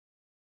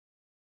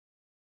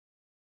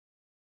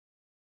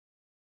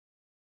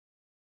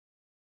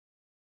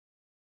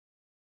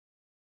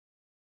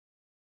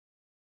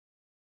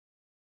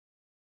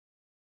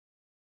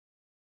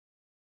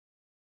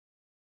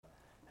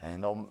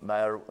And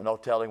no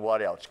telling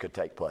what else could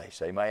take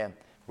place. Amen.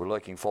 We're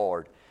looking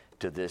forward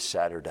to this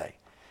Saturday.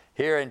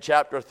 Here in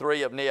chapter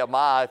 3 of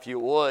Nehemiah, if you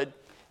would,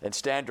 and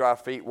stand to our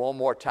feet one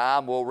more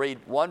time, we'll read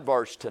one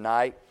verse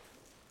tonight.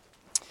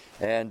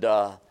 And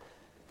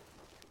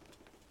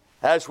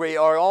as we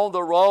are on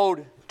the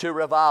road to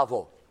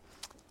revival,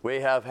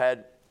 we have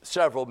had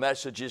several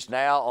messages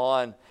now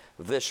on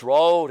this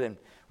road, and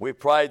we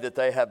pray that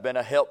they have been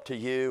a help to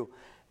you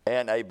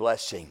and a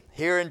blessing.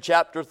 Here in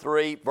chapter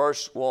 3,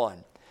 verse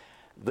 1,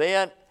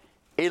 Then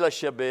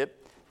Eliashib,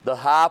 the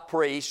high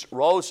priest,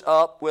 rose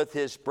up with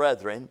his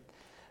brethren,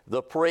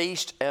 the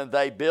priest, and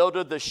they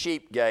builded the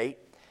sheep gate.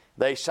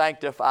 They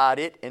sanctified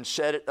it and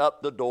set it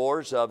up the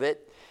doors of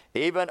it,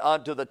 even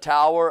unto the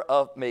tower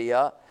of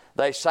Meah.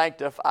 They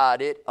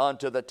sanctified it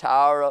unto the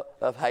tower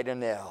of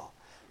Hananeel.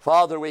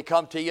 Father, we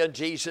come to you in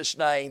Jesus'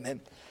 name.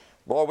 And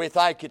Lord, we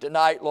thank you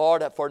tonight,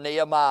 Lord, for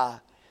Nehemiah.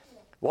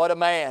 What a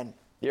man,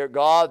 dear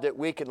God, that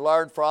we can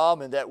learn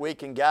from and that we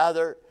can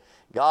gather.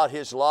 God,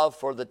 his love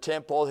for the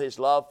temple, his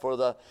love for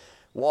the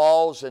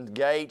walls and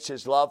gates,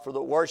 his love for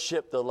the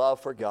worship, the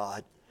love for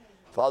God.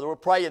 Father, we're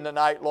praying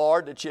tonight,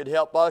 Lord, that you'd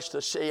help us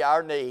to see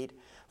our need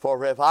for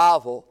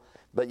revival,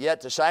 but yet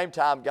at the same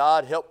time,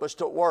 God, help us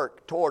to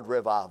work toward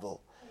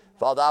revival.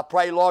 Father, I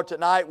pray, Lord,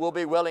 tonight we'll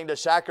be willing to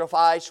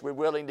sacrifice, we're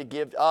willing to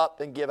give up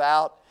and give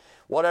out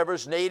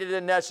whatever's needed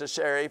and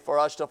necessary for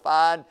us to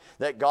find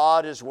that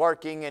God is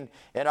working in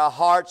our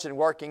hearts and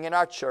working in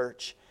our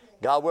church.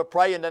 God, we're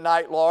praying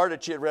tonight, Lord,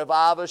 that you'd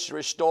revive us,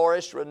 restore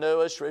us,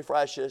 renew us,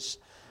 refresh us.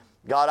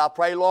 God, I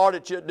pray, Lord,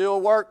 that you'd do a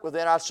work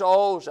within our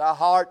souls, our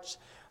hearts,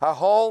 our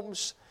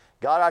homes,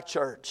 God, our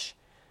church.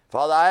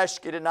 Father, I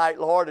ask you tonight,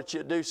 Lord, that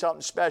you'd do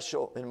something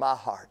special in my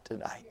heart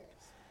tonight.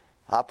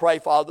 I pray,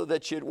 Father,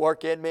 that you'd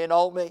work in me and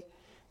on me.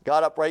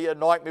 God, I pray you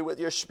anoint me with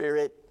your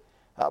Spirit.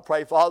 I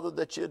pray, Father,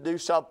 that you'd do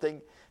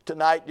something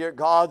tonight, dear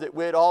God, that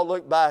we'd all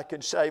look back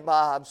and say,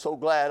 I'm so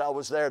glad I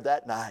was there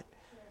that night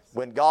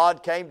when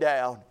God came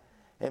down.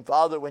 And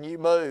Father, when you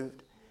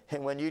moved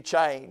and when you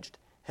changed,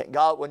 and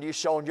God, when you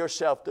shown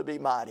yourself to be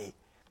mighty.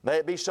 May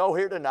it be so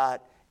here tonight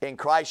in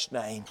Christ's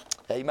name.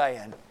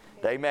 Amen.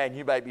 Amen.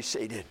 You may be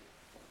seated.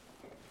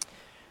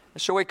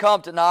 So we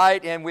come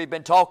tonight and we've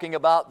been talking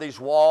about these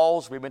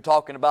walls. We've been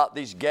talking about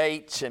these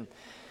gates and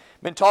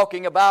been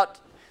talking about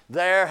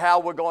there how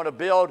we're going to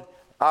build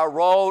our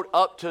road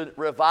up to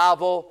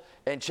revival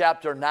in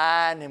chapter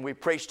 9. And we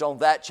preached on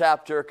that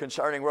chapter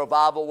concerning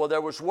revival. Well,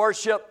 there was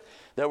worship.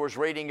 There was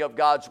reading of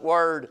God's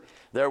Word.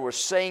 There was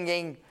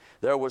singing.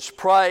 There was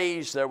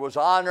praise. There was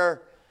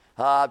honor.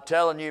 I'm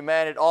telling you,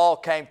 man, it all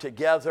came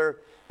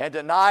together. And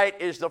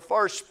tonight is the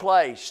first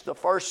place, the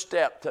first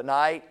step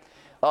tonight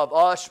of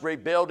us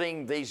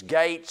rebuilding these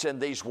gates and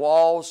these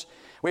walls.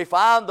 We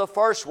find the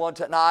first one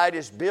tonight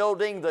is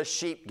building the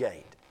sheep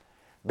gate.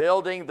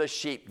 Building the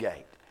sheep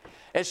gate.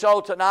 And so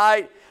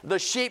tonight, the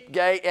sheep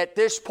gate at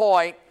this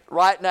point,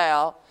 right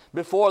now,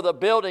 before the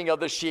building of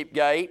the sheep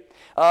gate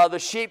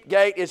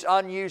is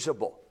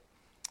unusable.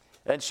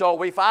 And so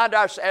we find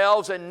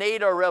ourselves in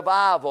need of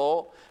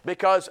revival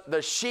because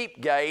the sheep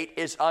gate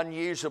is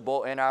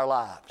unusable in our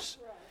lives.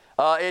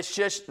 It's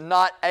just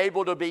not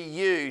able to be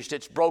used.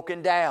 It's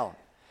broken down.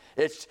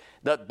 It's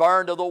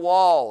burned to the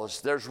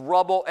walls. There's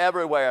rubble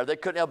everywhere. They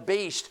couldn't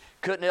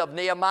have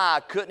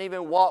Nehemiah couldn't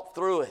even walk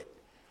through it.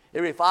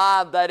 And we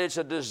find that it's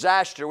a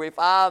disaster. We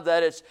find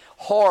that it's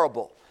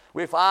horrible.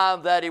 We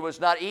find that it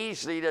was not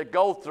easy to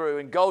go through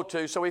and go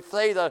to. So we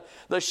see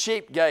the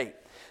sheep gate,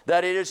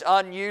 that it is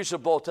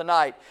unusable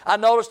tonight. I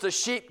noticed the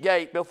sheep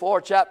gate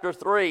before chapter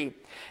 3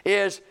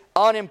 is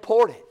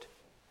unimportant.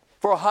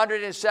 For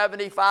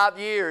 175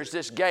 years,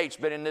 this gate's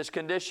been in this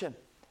condition.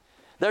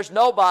 There's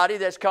nobody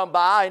that's come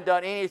by and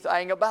done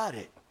anything about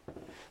it.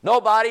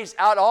 Nobody's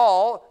at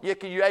all,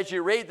 as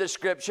you read the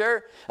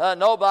Scripture,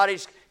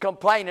 nobody's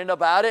complaining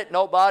about it.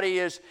 Nobody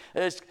is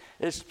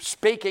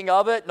speaking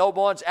of it. No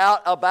one's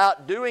out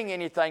about doing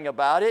anything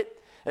about it.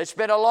 It's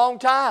been a long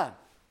time.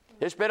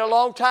 It's been a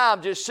long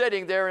time just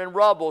sitting there in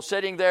rubble,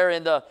 sitting there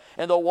in the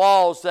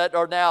walls that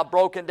are now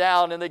broken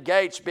down and the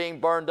gates being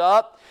burned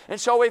up. And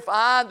so we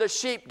find the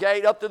sheep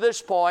gate up to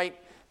this point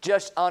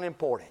just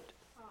unimportant.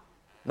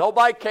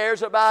 Nobody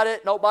cares about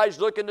it. Nobody's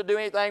looking to do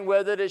anything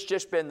with it. It's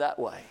just been that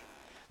way.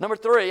 Number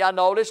 3, I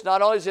noticed,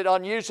 not only is it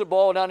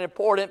unusable and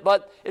unimportant,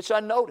 but it's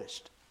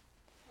unnoticed.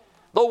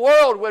 The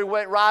world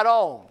went right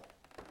on.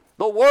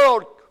 The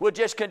world would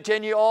just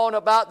continue on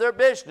about their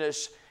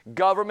business.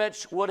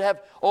 Governments would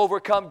have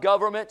overcome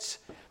governments.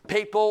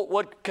 People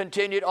would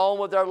continue on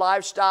with their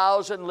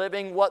lifestyles and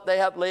living what they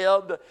have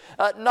lived.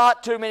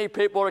 Not too many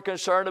people are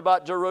concerned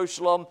about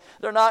Jerusalem.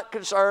 They're not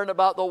concerned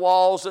about the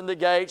walls and the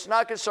gates.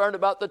 Not concerned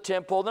about the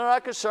temple. They're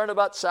not concerned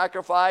about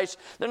sacrifice.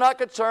 They're not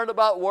concerned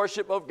about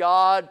worship of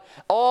God.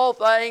 All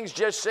things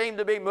just seem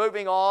to be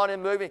moving on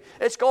and moving.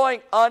 It's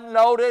going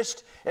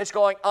unnoticed. It's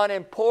going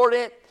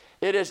unimportant.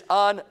 It is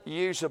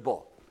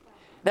unusable.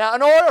 Now,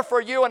 in order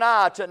for you and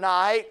I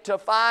tonight to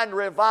find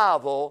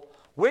revival,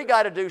 we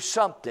got to do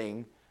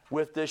something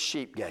with this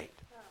sheep gate.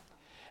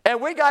 And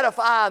we got to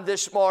find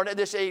this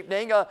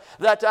evening,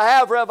 that to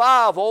have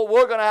revival,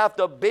 we're going to have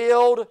to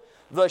build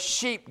the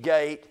sheep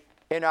gate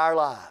in our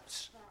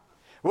lives.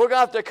 We're going to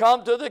have to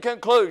come to the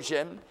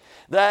conclusion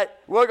that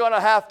we're going to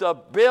have to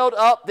build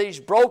up these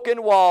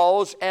broken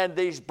walls and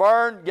these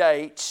burned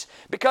gates.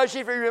 Because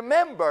if you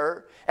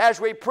remember, as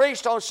we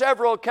preached on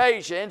several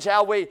occasions,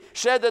 how we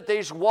said that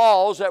these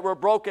walls that were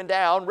broken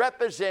down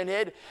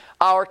represented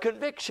our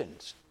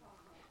convictions.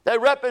 They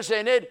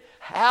represented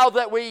how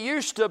that we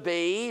used to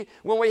be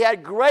when we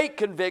had great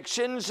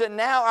convictions, and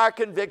now our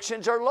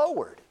convictions are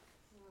lowered.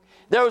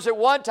 There was at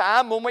one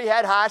time when we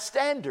had high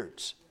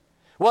standards.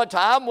 One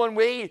time when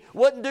we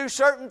wouldn't do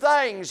certain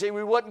things, and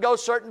we wouldn't go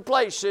certain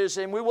places,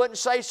 and we wouldn't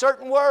say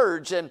certain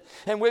words, and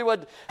we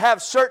would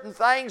have certain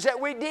things that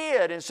we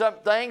did, and some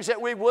things that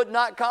we would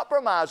not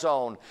compromise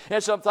on,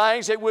 and some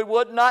things that we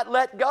would not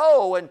let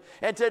go.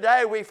 And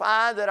today we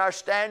find that our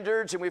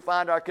standards, and we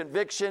find our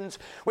convictions,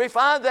 we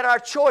find that our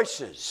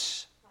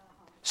choices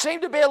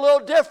seem to be a little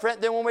different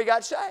than when we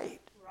got saved.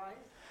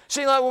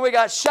 Seems like when we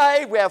got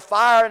saved, we have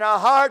fire in our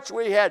hearts,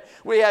 we had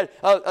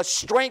a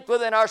strength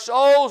within our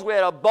souls, we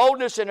had a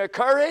boldness and a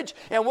courage,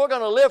 and we're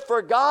going to live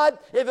for God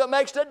if it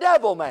makes the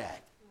devil mad.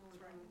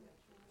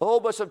 Oh,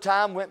 but some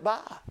time went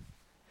by.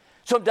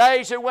 Some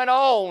days that went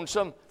on,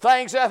 some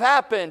things have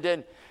happened,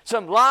 and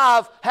some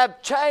lives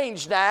have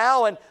changed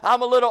now, and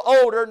I'm a little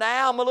older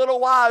now, I'm a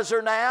little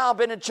wiser now, I've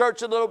been in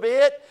church a little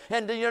bit,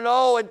 and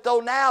so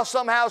now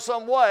somehow,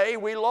 some way,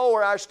 we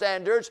lower our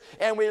standards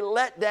and we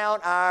let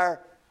down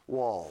our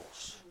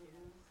walls.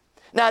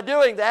 Now,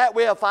 doing that,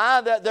 we'll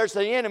find that there's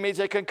the enemies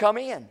that can come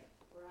in.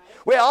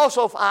 We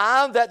also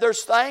find that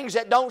there's things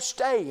that don't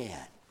stay in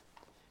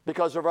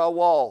because of our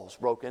walls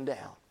broken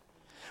down.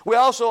 We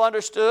also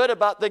understood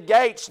about the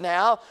gates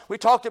now. We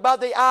talked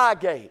about the eye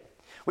gate.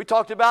 We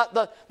talked about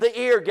the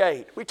ear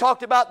gate. We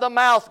talked about the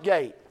mouth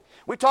gate.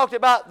 We talked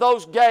about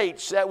those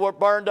gates that were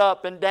burned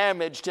up and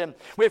damaged. And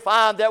we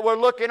find that we're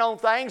looking on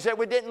things that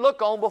we didn't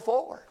look on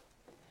before.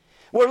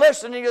 We're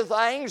listening to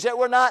things that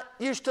we're not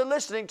used to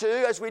listening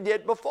to as we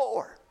did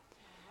before.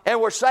 And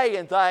we're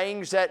saying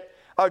things that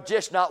are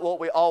just not what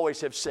we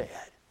always have said.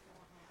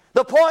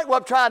 The point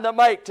I'm trying to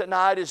make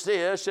tonight is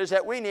this, is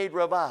that we need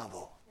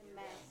revival.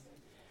 Amen.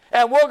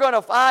 And we're going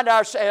to find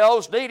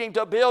ourselves needing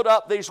to build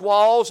up these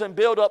walls and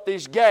build up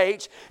these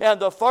gates. And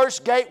the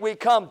first gate we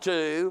come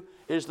to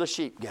is the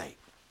sheep gate.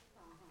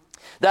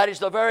 That is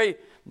the very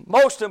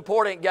most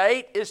important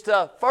gate. It's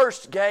the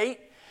first gate.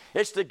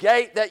 It's the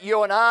gate that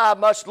you and I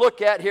must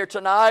look at here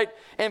tonight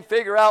and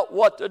figure out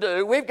what to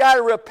do. We've got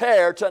to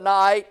repair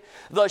tonight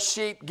the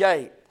sheep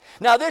gate.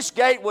 Now, this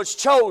gate was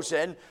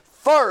chosen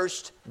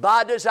first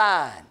by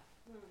design.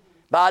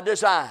 By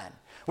design.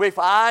 We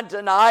find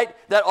tonight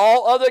that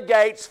all other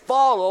gates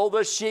follow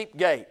the sheep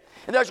gate.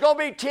 And there's going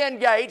to be 10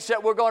 gates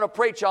that we're going to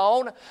preach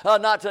on,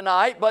 not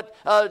tonight, but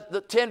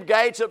the 10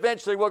 gates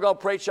eventually we're going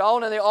to preach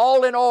on, and they're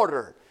all in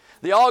order.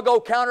 They all go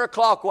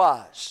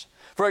counterclockwise.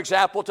 For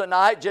example,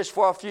 tonight, just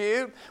for a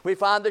few, we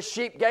find the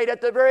sheep gate at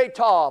the very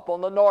top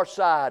on the north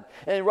side.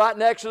 And right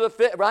next to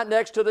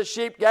the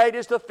sheep gate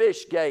is the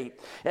fish gate.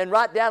 And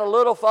right down a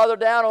little further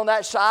down on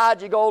that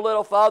side, you go a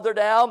little further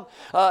down,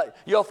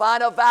 you'll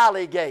find a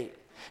valley gate.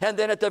 And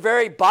then at the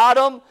very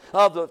bottom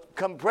of the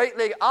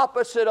completely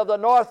opposite of the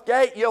north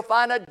gate, you'll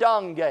find a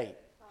dung gate.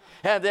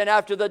 And then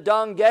after the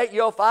dung gate,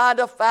 you'll find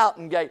a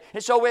fountain gate.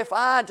 And so we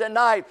find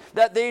tonight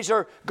that these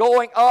are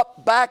going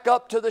back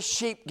up to the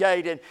sheep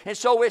gate. And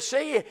so we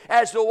see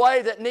as the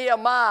way that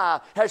Nehemiah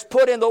has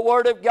put in the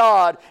Word of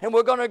God. And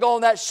we're going to go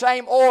in that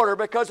same order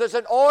because it's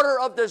an order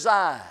of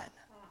design.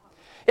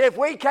 If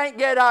we can't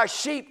get our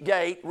sheep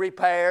gate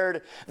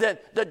repaired, then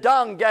the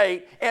dung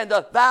gate and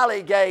the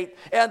valley gate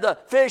and the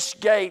fish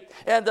gate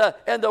and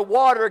the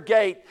water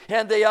gate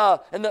and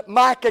the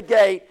mica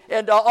gate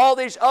and all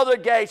these other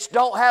gates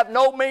don't have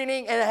no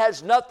meaning, and it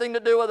has nothing to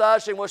do with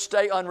us, and we'll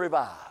stay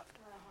unrevived.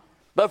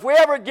 But if we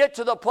ever get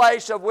to the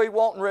place of we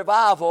want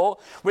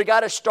revival, we got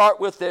to start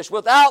with this.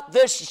 Without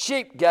this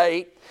sheep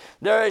gate,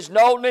 there is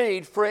no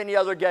need for any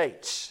other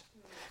gates.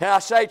 And I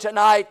say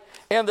tonight,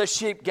 in the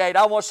sheep gate,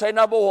 I want to say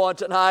number one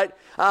tonight,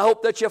 I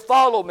hope that you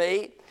follow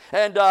me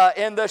and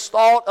in this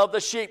thought of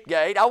the sheep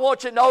gate. I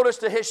want you to notice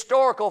the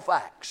historical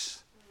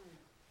facts.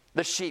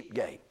 The sheep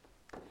gate.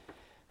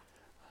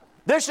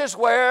 This is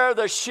where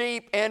the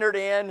sheep entered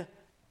in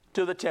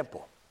to the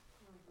temple.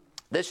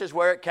 This is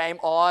where it came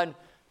on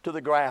to the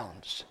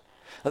grounds.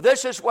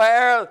 This is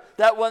where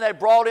that when they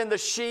brought in the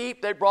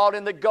sheep, they brought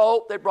in the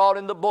goat, they brought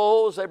in the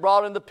bulls, they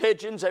brought in the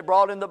pigeons, they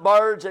brought in the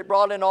birds, they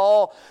brought in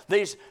all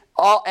these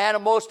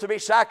animals to be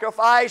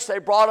sacrificed. They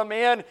brought them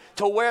in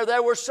to where they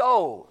were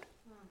sold.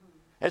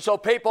 And so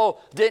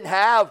people didn't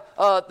have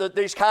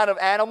these kind of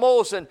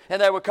animals, and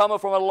they were coming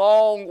from a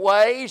long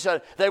ways.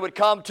 They would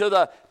come to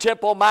the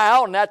Temple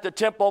Mount, and at the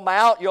Temple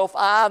Mount you'll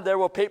find there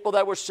were people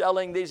that were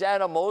selling these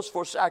animals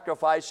for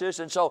sacrifices,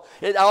 and so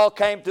it all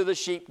came through the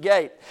sheep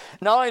gate.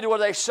 Not only were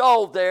they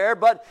sold there,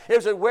 but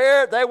it was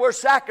where they were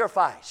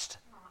sacrificed.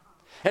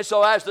 And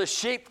so as the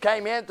sheep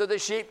came in through the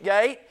sheep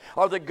gate,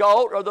 or the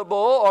goat or the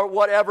bull or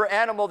whatever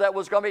animal that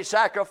was going to be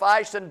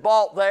sacrificed and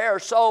bought there or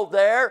sold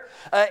there,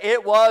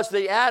 it was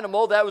the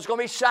animal that was going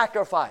to be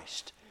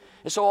sacrificed.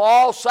 And so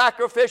all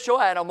sacrificial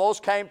animals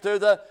came through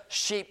the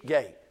sheep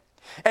gate.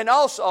 And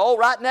also,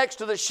 right next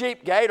to the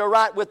sheep gate, or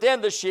right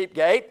within the sheep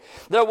gate,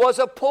 there was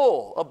a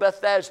pool of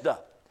Bethesda.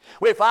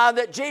 We find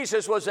that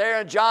Jesus was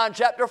there in John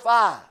chapter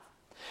 5.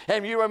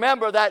 And you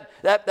remember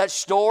that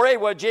story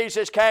where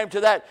Jesus came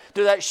to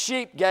that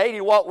sheep gate.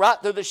 He walked right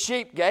through the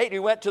sheep gate. He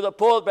went to the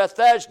pool of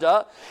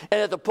Bethesda.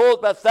 And at the pool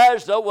of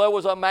Bethesda, there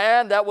was a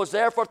man that was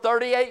there for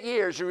 38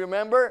 years. You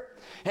remember?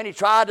 And he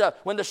tried to,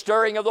 when the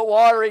stirring of the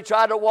water, he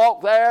tried to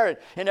walk there.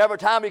 And every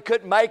time he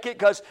couldn't make it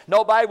because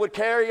nobody would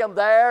carry him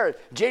there. And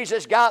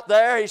Jesus got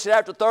there. He said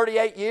after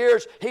 38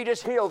 years, he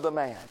just healed the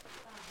man.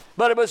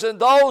 But it was in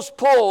those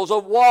pools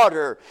of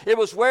water, it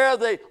was where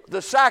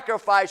the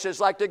sacrifices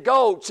like the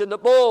goats and the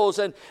bulls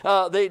and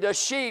the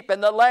sheep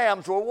and the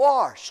lambs were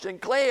washed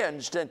and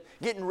cleansed and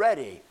getting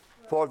ready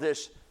for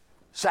this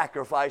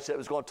sacrifice that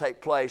was going to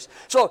take place.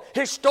 So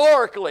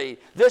historically,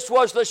 this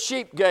was the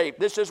sheep gate.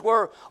 This is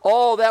where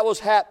all that was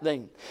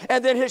happening.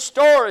 And then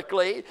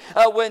historically,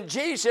 when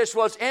Jesus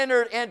was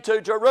entered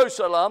into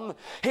Jerusalem,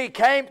 he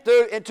came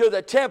through into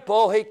the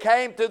temple. He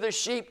came through the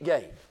sheep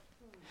gate.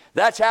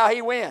 That's how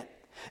he went.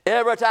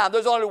 Every time.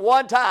 There's only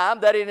one time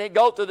that he didn't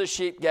go through the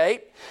sheep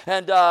gate.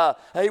 And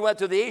he went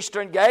to the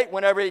eastern gate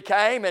whenever he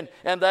came.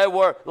 And they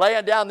were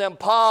laying down them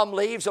palm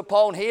leaves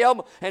upon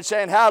him and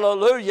saying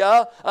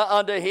hallelujah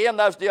unto him.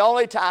 That was the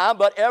only time.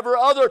 But every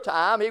other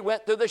time he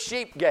went through the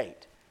sheep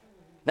gate.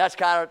 That's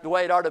kind of the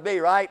way it ought to be,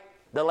 right?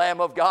 The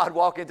Lamb of God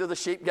walking through the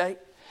sheep gate.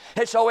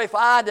 And so we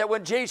find that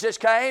when Jesus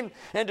came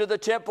into the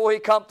temple, he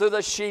come through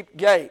the sheep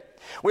gate.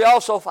 We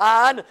also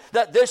find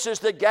that this is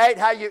the gate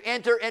how you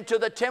enter into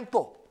the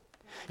temple.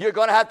 You're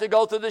going to have to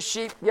go through the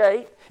sheep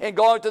gate. And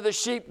going through the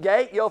sheep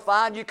gate, you'll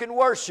find you can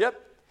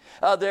worship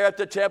there at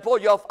the temple.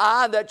 You'll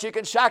find that you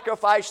can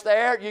sacrifice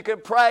there. You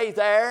can pray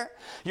there.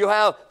 You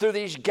have, through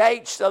these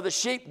gates of the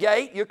sheep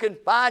gate, you can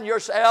find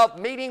yourself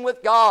meeting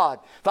with God.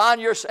 Find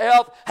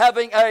yourself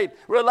having a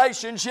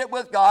relationship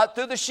with God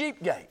through the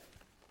sheep gate.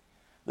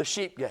 The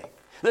sheep gate.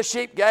 The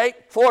sheep gate,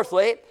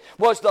 fourthly,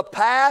 was the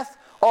path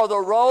or the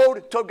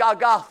road to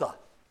Golgotha.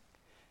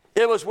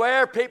 It was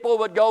where people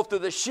would go through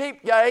the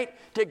sheep gate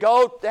to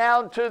go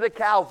down to the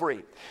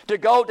Calvary, to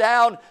go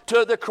down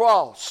to the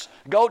cross,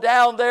 go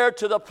down there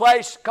to the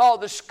place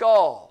called the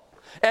skull.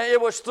 And it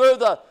was through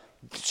the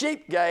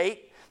sheep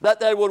gate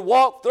that they would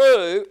walk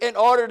through in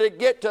order to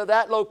get to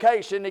that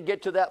location, to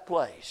get to that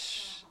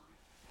place.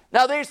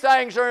 Now these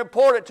things are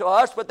important to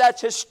us, but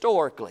that's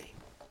historically.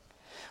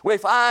 We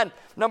find,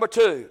 number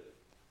two,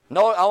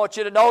 I want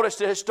you to notice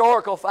the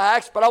historical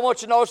facts, but I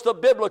want you to notice the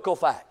biblical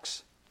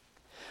facts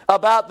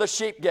about the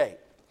sheep gate.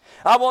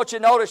 I want you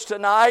to notice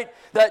tonight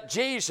that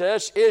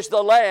Jesus is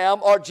the lamb,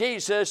 or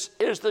Jesus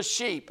is the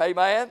sheep.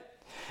 Amen?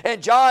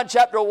 In John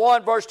chapter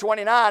 1 verse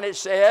 29 it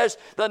says,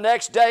 the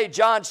next day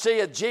John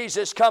seeth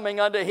Jesus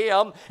coming unto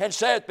him, and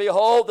saith,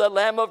 behold, the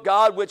Lamb of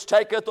God which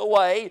taketh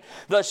away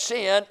the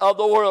sin of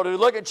the world. If you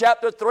look at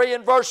chapter 3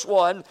 and verse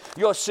 1,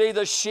 you'll see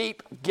the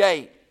sheep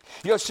gate.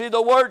 You'll see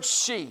the word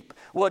sheep.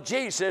 Well,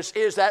 Jesus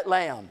is that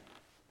lamb.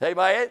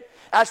 Amen?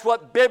 That's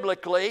what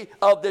biblically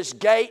of this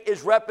gate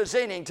is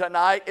representing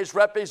tonight, is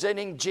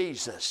representing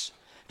Jesus.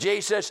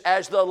 Jesus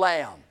as the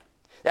lamb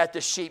at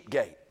the sheep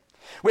gate.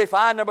 We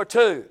find number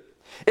two,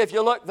 if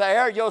you look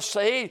there, you'll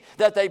see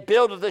that they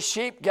built the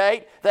sheep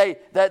gate.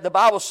 That the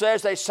Bible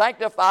says they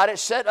sanctified it,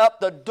 set up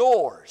the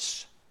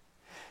doors.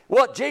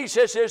 Well,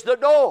 Jesus is the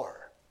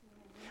door.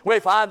 We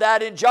find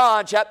that in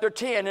John chapter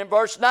 10 and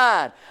verse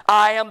 9.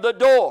 I am the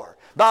door.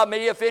 By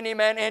me, if any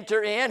man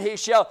enter in, he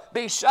shall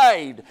be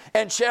saved,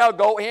 and shall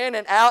go in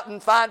and out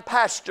and find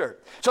pasture.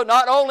 So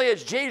not only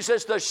is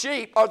Jesus the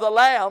sheep, or the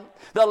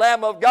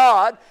Lamb of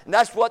God, and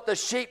that's what the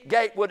sheep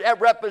gate would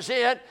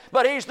represent,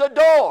 but he's the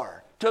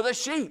door to the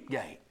sheep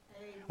gate.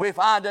 We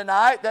find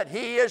tonight that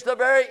he is the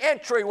very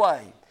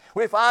entryway.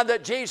 We find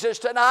that Jesus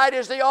tonight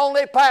is the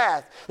only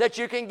path that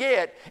you can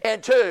get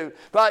into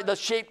by the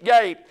sheep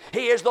gate.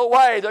 He is the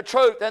way, the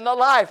truth, and the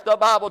life, the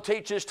Bible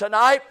teaches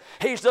tonight.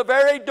 He's the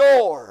very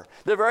door,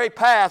 the very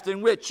path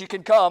in which you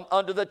can come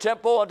unto the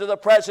temple, unto the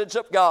presence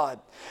of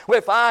God.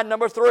 We find,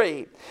 number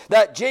three,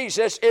 that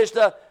Jesus is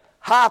the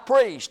high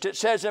priest. It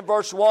says in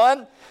verse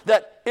 1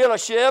 that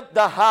Eliashib,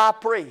 the high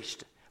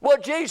priest. Well,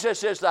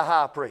 Jesus is the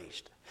high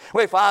priest.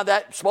 We find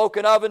that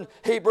spoken of in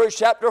Hebrews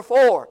chapter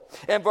 4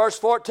 and verse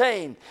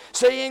 14.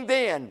 Seeing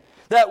then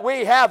that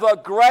we have a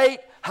great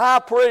high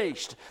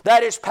priest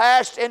that is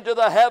passed into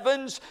the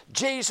heavens,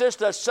 Jesus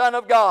the Son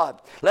of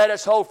God, let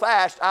us hold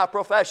fast our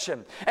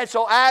profession. And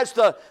so as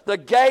the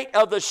gate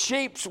of the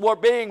sheep were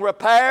being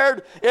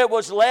repaired, it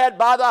was led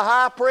by the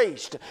high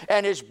priest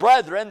and his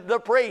brethren, the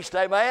priest.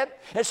 Amen?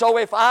 And so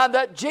we find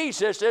that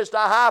Jesus is the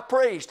high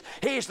priest.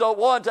 He's the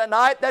one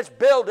tonight that's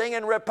building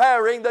and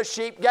repairing the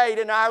sheep gate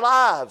in our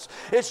lives.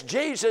 It's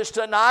Jesus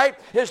tonight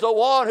is the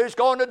one who's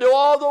going to do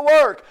all the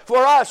work for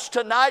us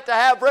tonight to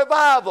have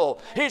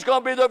revival. He's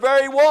going to be the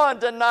very one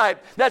tonight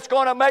that's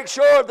going to make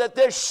sure that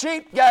this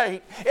sheep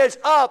gate is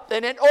up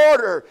and in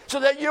order so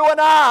that you and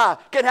I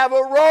can have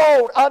a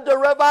road unto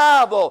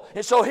revival.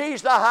 And so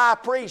He's the high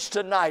priest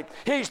tonight.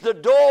 He's the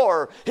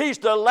door. He's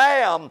the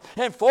lamb.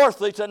 And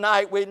fourthly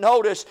tonight we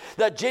notice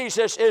that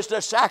Jesus is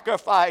the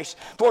sacrifice.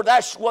 For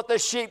that's what the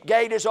sheep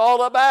gate is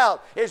all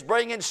about, is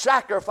bringing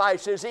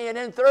sacrifices in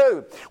and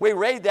through. We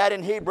read that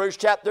in Hebrews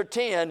chapter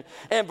 10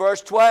 and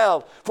verse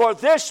 12. For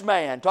this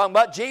man, talking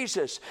about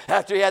Jesus,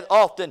 after He hath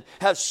often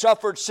have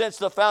suffered since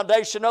the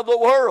foundation of the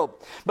world,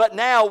 but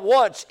now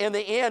once in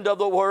the end of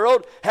the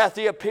world hath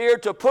He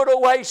appeared to put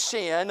away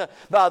sin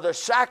by the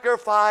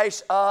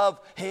sacrifice of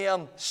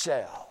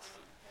Himself.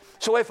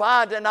 So we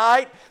find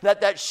tonight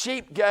that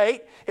sheep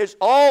gate is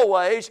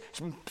always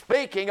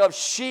speaking of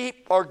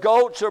sheep or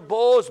goats or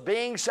bulls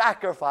being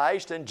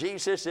sacrificed, and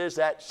Jesus is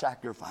that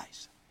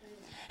sacrifice.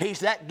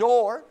 He's that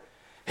door.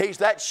 He's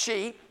that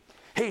sheep.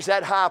 He's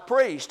that high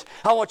priest.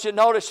 I want you to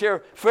notice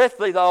here,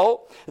 fifthly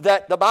though,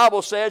 that the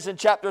Bible says in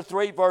chapter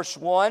 3 verse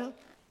 1,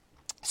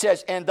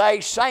 says, and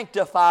they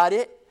sanctified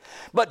it.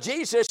 But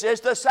Jesus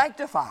is the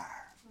sanctifier.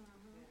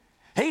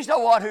 He's the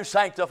one who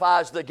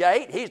sanctifies the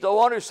gate. He's the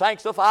one who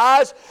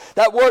sanctifies.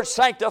 That word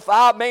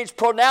sanctify means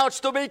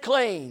pronounced to be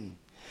clean.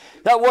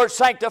 That word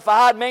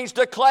sanctified means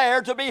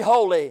declared to be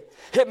holy.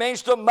 It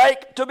means to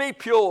make to be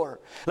pure.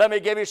 Let me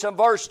give you some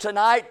verse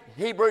tonight.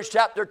 Hebrews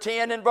chapter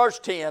 10 and verse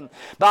 10.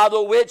 By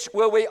the which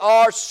we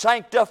are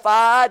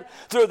sanctified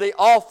through the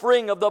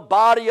offering of the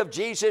body of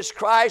Jesus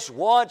Christ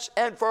once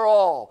and for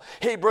all.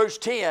 Hebrews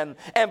 10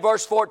 and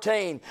verse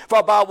 14.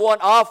 For by one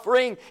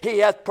offering He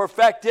hath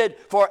perfected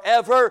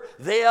forever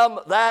them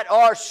that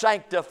are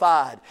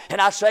sanctified. And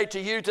I say to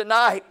you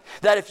tonight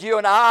that if you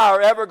and I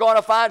are ever going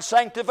to find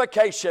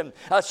sanctification,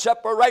 a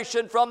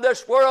separation from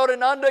this world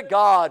and unto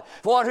God,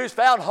 one who's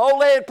found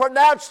holy and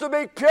pronounced to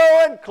be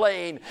pure and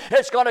clean,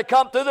 it's going to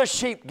come through the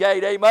sheep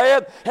gate,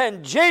 amen?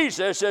 And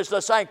Jesus is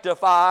the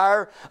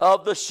sanctifier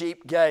of the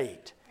sheep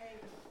gate.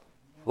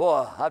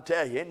 Boy, I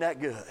tell you, isn't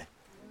that good?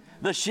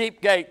 The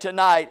sheep gate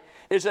tonight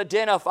is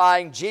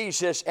identifying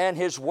Jesus and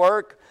His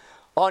work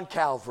on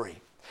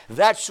Calvary.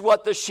 That's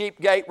what the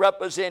sheep gate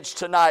represents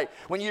tonight.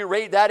 When you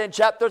read that in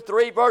chapter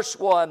 3 verse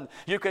 1,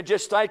 you can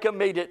just think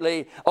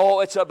immediately, oh,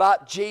 it's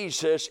about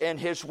Jesus and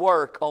His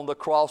work on the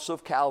cross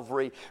of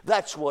Calvary.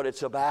 That's what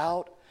it's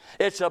about.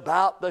 It's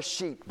about the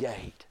sheep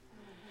gate.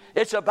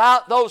 It's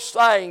about those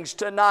things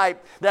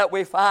tonight that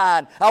we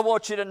find. I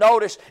want you to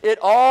notice it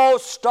all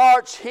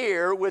starts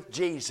here with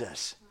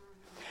Jesus.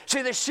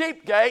 See, the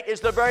sheep gate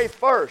is the very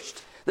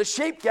first. The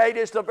sheep gate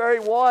is the very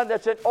one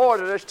that's in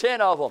order. There's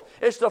 10 of them.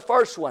 It's the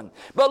first one.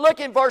 But look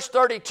in verse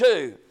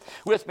 32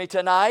 with me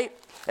tonight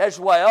as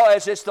well,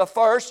 as it's the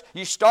first.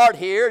 You start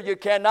here. You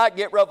cannot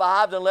get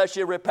revived unless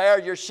you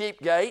repair your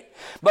sheep gate.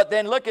 But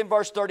then look in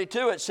verse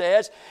 32, it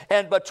says,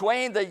 and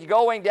between the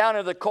going down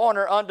in the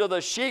corner under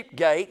the sheep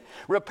gate,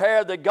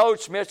 repair the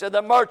goldsmiths and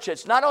the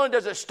merchants. Not only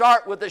does it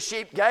start with the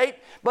sheep gate,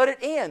 but it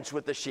ends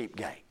with the sheep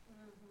gate.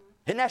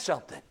 Isn't that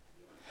something?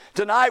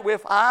 Tonight we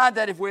find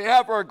that if we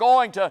ever are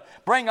going to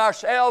bring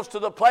ourselves to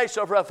the place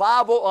of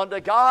revival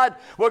unto God,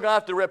 we're going to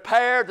have to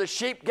repair the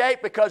sheep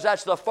gate, because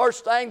that's the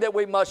first thing that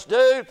we must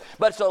do,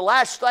 but it's the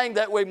last thing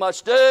that we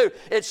must do.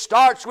 It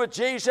starts with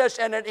Jesus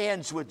and it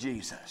ends with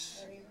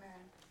Jesus. Amen.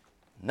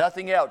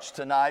 Nothing else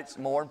tonight's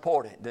more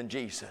important than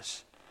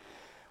Jesus.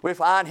 We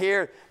find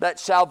here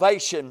that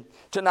salvation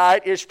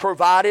tonight is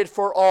provided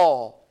for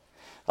all.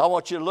 I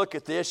want you to look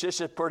at this.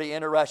 This is pretty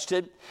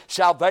interesting.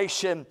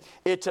 Salvation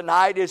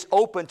tonight is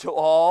open to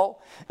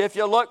all. If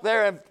you look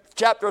there in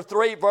chapter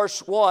 3,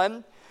 verse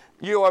 1,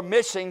 you are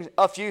missing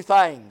a few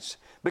things.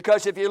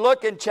 Because if you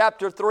look in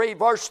chapter 3,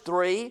 verse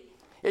 3,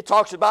 it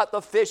talks about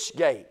the fish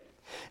gate.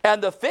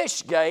 And the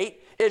fish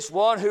gate is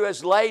one who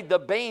has laid the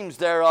beams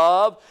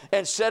thereof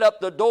and set up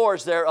the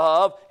doors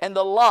thereof and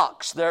the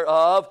locks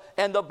thereof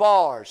and the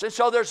bars. And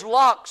so there's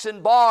locks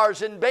and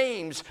bars and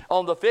beams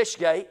on the fish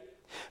gate.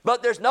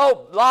 But there's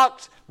no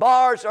locks,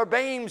 bars, or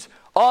beams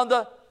on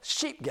the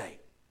sheep gate.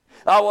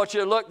 I want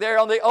you to look there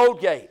on the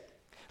old gate.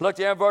 Look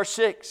there in verse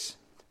 6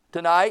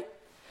 tonight.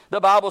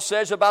 The Bible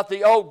says about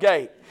the old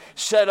gate,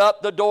 set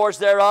up the doors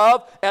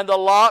thereof, and the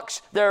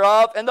locks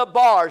thereof, and the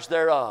bars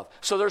thereof.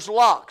 So there's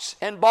locks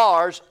and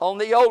bars on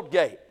the old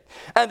gate.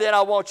 And then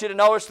I want you to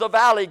notice the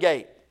valley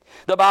gate.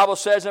 The Bible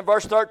says in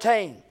verse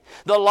 13,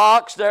 the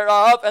locks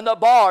thereof and the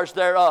bars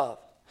thereof.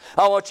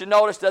 I want you to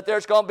notice that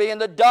there's going to be in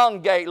the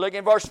dung gate. Look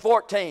in verse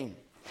 14.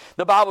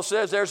 The Bible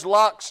says there's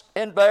locks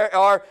and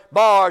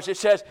bars. It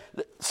says,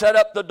 set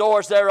up the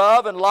doors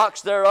thereof and locks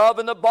thereof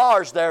and the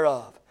bars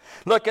thereof.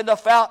 Look in the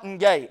fountain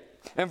gate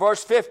in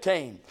verse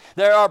 15.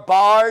 There are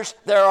bars,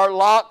 there are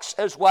locks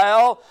as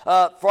well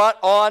front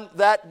on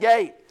that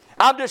gate.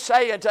 I'm just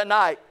saying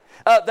tonight,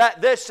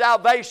 that this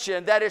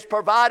salvation that is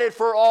provided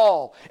for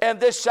all, and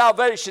this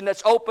salvation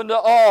that's open to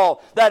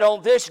all, that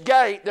on this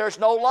gate there's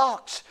no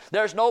locks,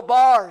 there's no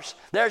bars,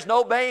 there's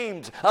no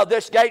beams.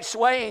 This gate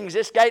swings.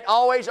 This gate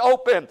always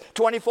open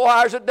 24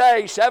 hours a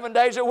day, 7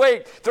 days a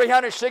week,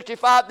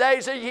 365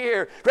 days a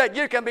year. That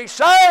you can be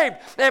saved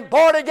and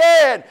born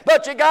again,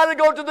 but you got to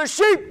go to the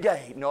sheep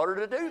gate in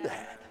order to do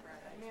that.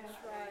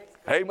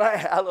 Amen.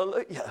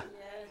 Hallelujah.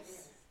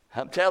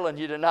 I'm telling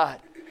you tonight,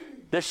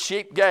 this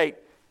sheep gate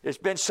has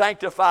been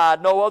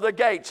sanctified. No other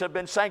gates have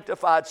been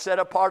sanctified, set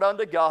apart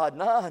unto God.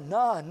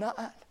 None.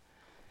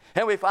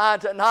 And we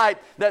find tonight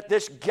that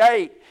this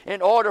gate,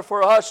 in order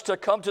for us to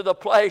come to the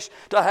place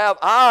to have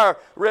our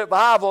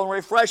revival and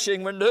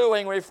refreshing,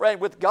 renewing,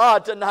 with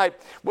God tonight,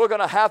 we're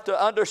going to have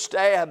to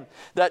understand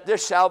that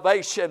this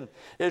salvation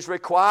is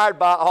required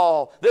by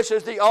all. This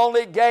is the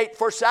only gate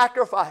for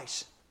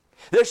sacrifice.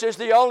 This is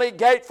the only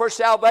gate for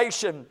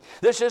salvation.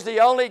 This is the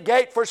only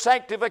gate for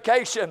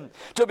sanctification,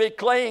 to be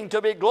clean,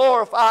 to be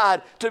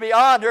glorified, to be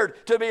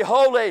honored, to be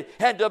holy,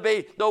 and to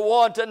be the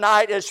one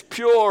tonight is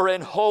pure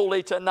and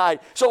holy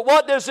tonight. So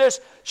what does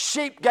this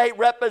sheep gate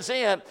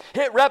represent?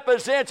 It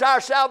represents our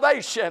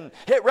salvation.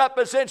 It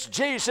represents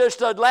Jesus,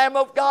 the Lamb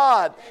of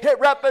God. It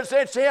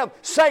represents Him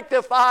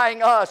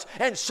sanctifying us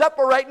and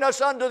separating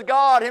us unto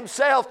God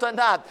Himself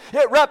tonight.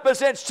 It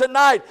represents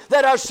tonight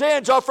that our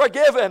sins are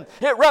forgiven.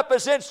 It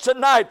represents tonight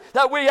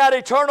that we had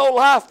eternal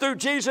life through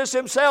Jesus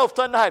Himself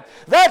tonight.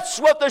 That's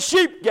what the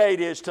sheep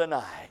gate is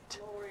tonight.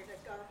 Glory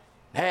to God.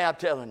 Hey, I'm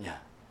telling you,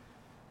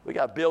 we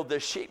got to build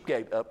this sheep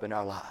gate up in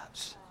our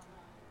lives.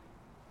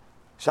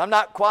 So I'm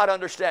not quite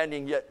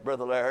understanding yet,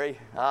 Brother Larry.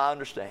 I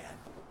understand.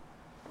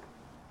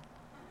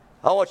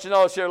 I want you to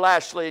notice here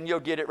lastly, and you'll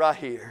get it right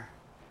here.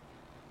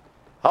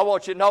 I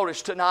want you to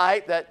notice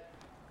tonight that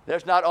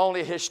there's not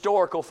only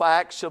historical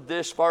facts of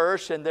this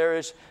verse, and there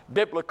is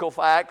biblical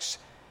facts,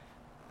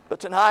 but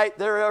tonight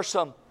there are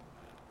some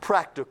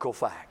practical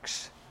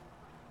facts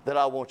that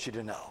I want you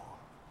to know.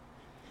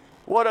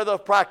 What are the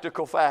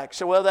practical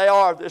facts? Well, they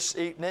are this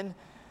evening.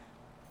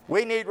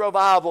 We need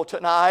revival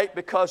tonight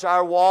because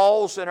our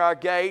walls and our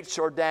gates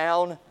are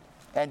down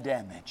and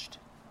damaged.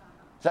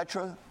 Is that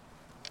true?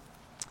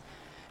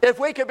 If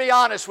we could be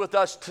honest with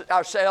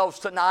ourselves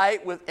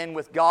tonight and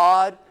with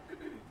God,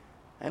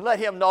 and let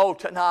Him know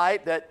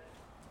tonight that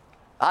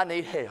I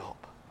need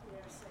help.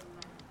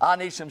 I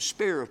need some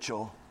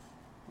spiritual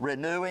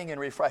renewing and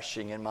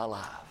refreshing in my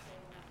life.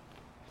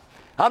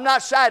 I'm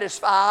not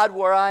satisfied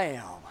where I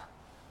am.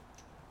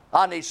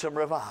 I need some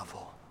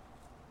revival.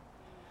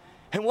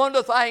 And one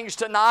of the things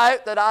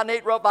tonight that I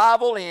need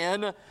revival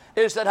in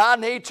is that I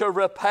need to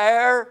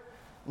repair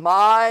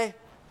my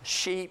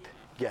sheep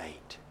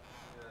gate.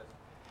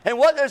 And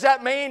what does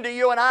that mean to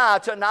you and I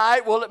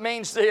tonight? Well, it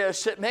means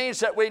this. It means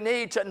that we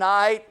need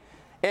tonight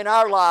in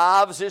our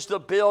lives is to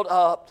build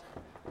up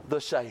the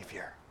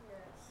Savior.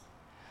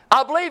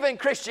 I believe in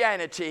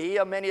Christianity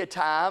many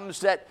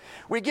times that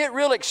we get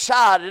real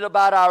excited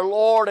about our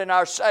Lord and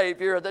our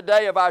Savior, the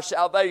day of our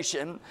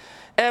salvation.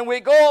 And we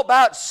go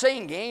about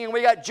singing, and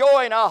we got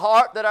joy in our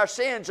heart that our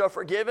sins are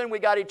forgiven. We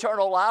got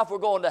eternal life. We're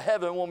going to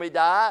heaven when we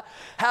die.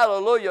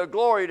 Hallelujah.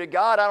 Glory to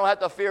God. I don't have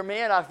to fear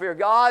men. I fear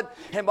God.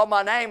 And but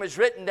my name is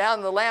written down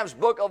in the Lamb's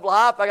book of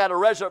life. I got a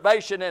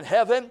reservation in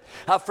heaven.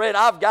 Friend,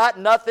 I've got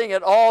nothing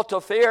at all to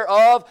fear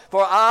of,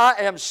 for I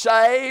am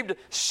saved,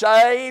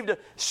 saved,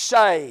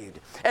 saved.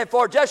 And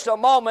for just a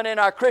moment in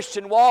our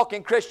Christian walk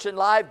and Christian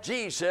life,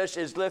 Jesus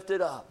is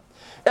lifted up.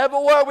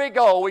 Everywhere we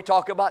go, we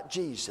talk about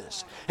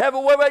Jesus.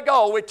 Everywhere we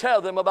go, we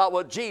tell them about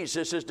what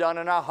Jesus has done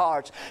in our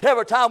hearts.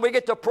 Every time we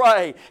get to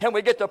pray, and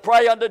we get to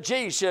pray unto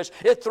Jesus,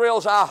 it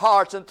thrills our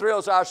hearts and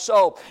thrills our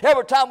soul.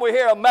 Every time we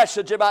hear a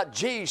message about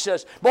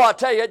Jesus, boy, I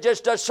tell you, it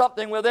just does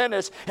something within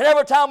us. And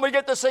every time we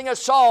get to sing a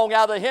song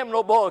out of the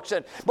hymnal books,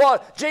 and boy,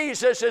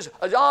 Jesus is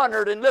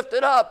honored and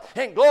lifted up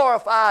and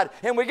glorified,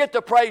 and we get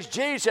to praise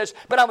Jesus.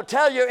 But I'm going to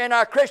tell you, in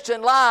our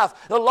Christian life,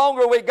 the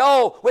longer we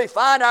go, we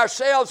find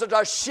ourselves as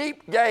a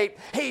sheep gate.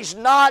 He's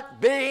not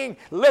being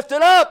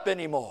lifted up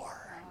anymore.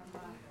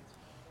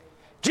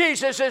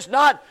 Jesus is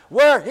not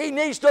where He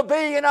needs to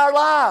be in our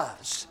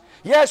lives.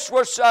 Yes,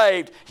 we're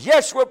saved.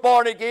 Yes, we're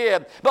born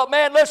again. But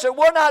man, listen,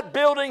 we're not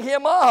building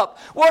Him up.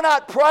 We're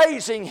not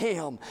praising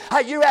Him.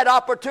 Hey, you had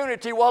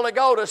opportunity a while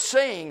ago to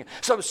sing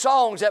some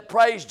songs that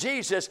praise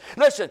Jesus.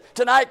 Listen,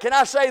 tonight, can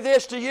I say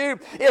this to you?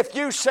 If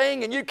you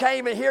sing and you can't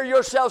even hear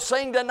yourself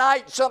sing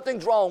tonight,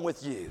 something's wrong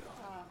with you.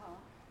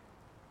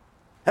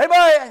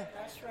 Amen.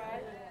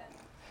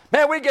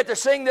 Man, we get to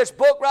sing this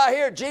book right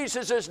here.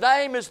 Jesus'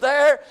 name is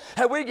there,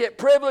 and we get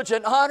privilege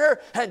and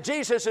honor, and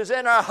Jesus is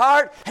in our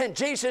heart, and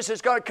Jesus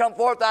is going to come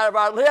forth out of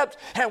our lips,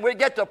 and we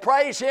get to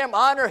praise Him,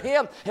 honor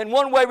Him. And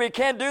one way we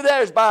can do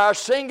that is by our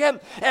singing,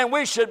 and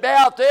we should be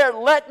out there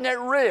letting it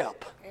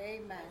rip.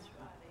 Amen.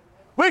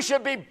 We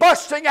should be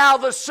busting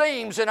out the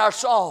seams in our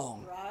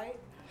song. Right.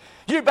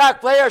 You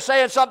back there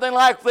saying something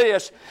like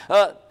this,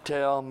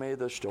 tell me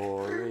the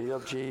story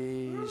of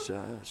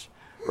Jesus.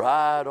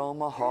 Right on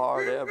my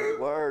heart, every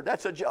word.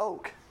 That's a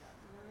joke.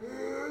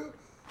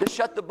 Just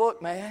shut the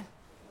book, man.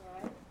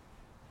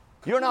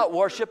 You're not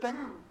worshiping.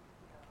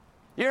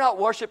 You're not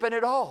worshiping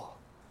at all.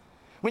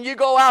 When you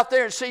go out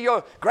there and see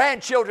your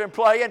grandchildren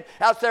playing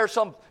out there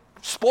some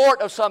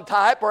sport of some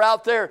type, or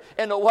out there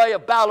in the way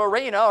of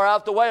ballerina, or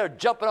out the way of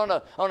jumping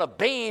on a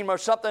beam or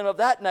something of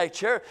that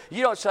nature,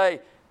 you don't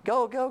say,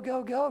 go, go,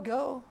 go, go,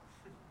 go.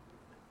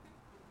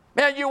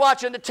 Man, you're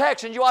watching the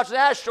Texans, you're watching the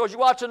Astros, you're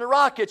watching the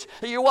Rockets,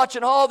 you're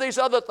watching all these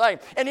other things.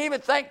 And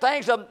even think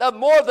things of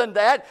more than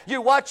that.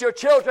 You watch your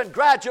children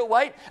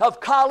graduate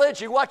of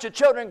college, you watch your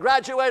children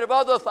graduate of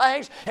other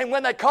things, and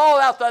when they call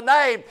out the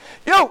name,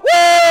 you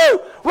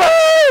woo!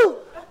 Woo!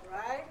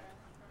 Right?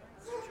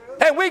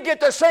 And we get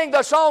to sing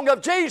the song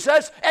of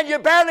Jesus, and you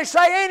barely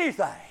say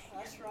anything.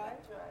 That's right.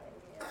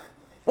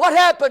 What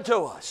happened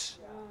to us?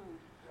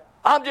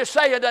 I'm just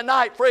saying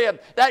tonight, friend,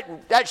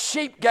 that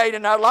sheep gate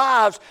in our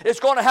lives is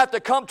going to have to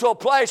come to a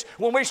place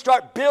when we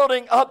start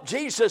building up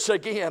Jesus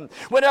again.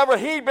 Whenever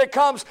He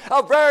becomes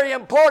a very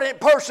important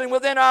person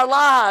within our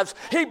lives,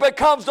 He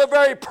becomes the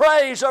very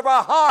praise of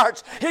our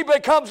hearts. He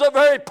becomes the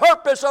very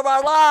purpose of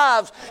our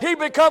lives. He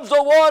becomes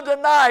the one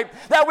tonight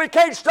that we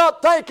can't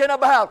stop thinking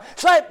about,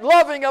 stop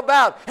loving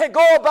about, and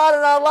go about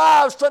in our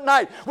lives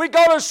tonight. We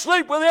go to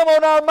sleep with Him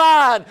on our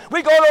mind.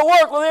 We go to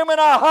work with Him in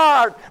our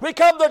heart. We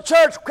come to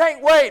church,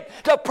 can't wait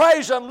to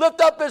praise Him,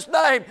 lift up His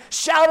name,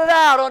 shout it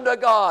out unto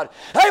God.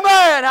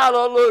 Amen,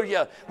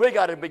 hallelujah. We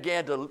got to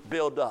begin to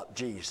build up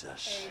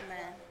Jesus.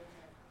 Amen.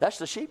 That's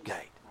the sheep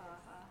gate.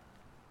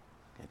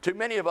 And too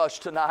many of us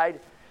tonight,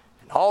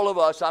 and all of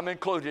us, I'm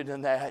included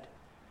in that,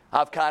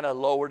 I've kind of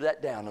lowered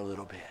that down a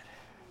little bit.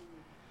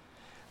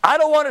 I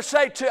don't want to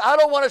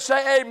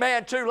say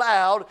amen too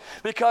loud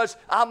because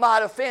I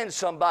might offend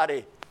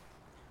somebody.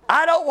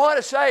 I don't want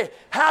to say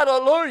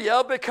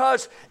hallelujah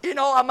because,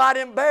 I might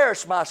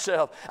embarrass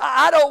myself.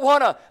 I don't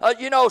want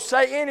to,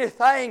 say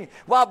anything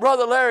while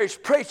Brother Larry's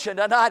preaching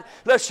tonight.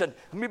 Listen,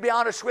 let me be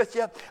honest with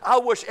you. I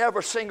wish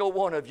every single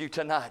one of you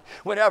tonight,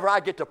 whenever I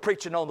get to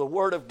preaching on the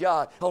Word of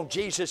God, on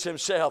Jesus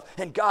Himself,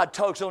 and God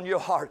tugs on your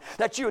heart,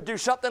 that you would do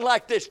something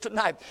like this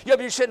tonight. You'll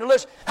be sitting and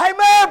listen.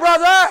 Amen,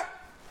 brother.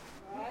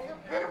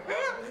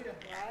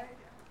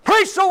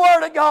 Preach the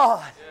Word of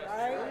God.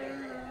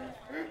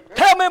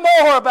 Tell me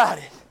more about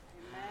it.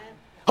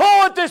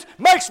 Oh, this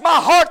makes my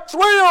heart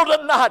thrill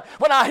tonight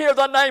when I hear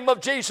the name of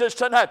Jesus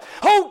tonight.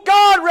 Oh,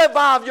 God,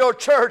 revive your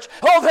church.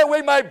 Oh, that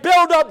we may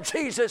build up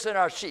Jesus in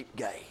our sheep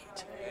gate.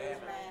 Amen.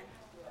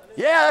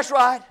 Yeah, that's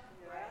right.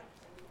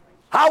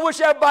 I wish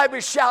everybody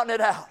was shouting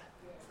it out.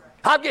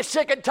 I get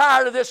sick and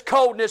tired of this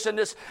coldness and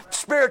this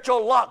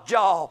spiritual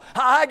lockjaw.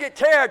 I get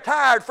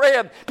tired,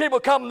 friend. People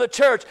come to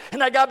church and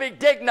they got to be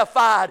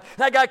dignified.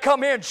 They got to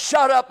come here and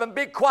shut up and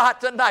be quiet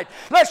tonight.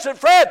 Listen,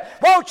 friend,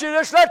 won't you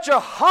just let your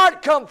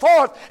heart come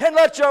forth and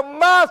let your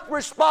mouth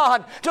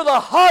respond to the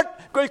heart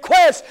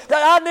request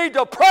that I need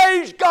to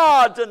praise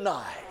God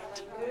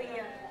tonight.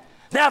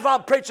 Now, if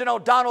I'm preaching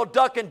on Donald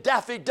Duck and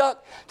Daffy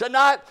Duck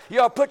tonight, you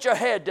ought to put your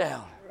head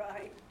down.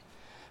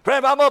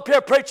 Friend, if I'm up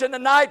here preaching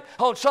tonight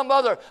on some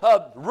other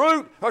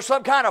root or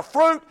some kind of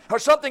fruit or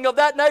something of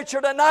that nature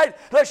tonight,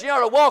 listen, you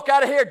ought to walk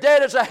out of here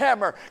dead as a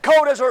hammer,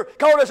 cold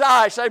as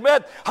ice,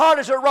 amen, hard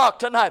as a rock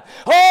tonight.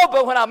 Oh,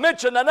 but when I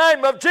mention the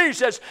name of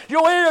Jesus,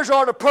 your ears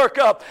ought to perk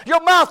up,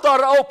 your mouth ought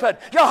to open,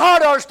 your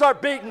heart ought to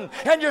start beating,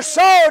 and your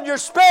soul and your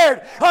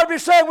spirit ought to be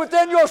saying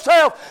within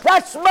yourself,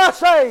 that's my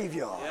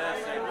Savior.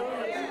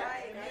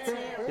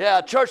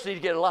 Yeah, church needs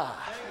to get alive.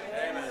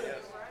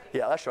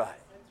 Yeah, that's right.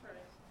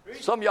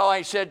 Some of y'all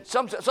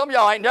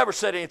ain't never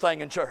said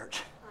anything in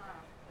church.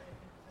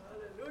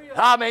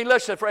 I mean,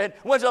 listen, friend,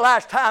 when's the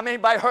last time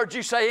anybody heard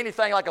you say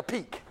anything like a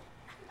peek?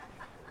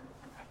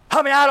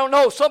 I mean, I don't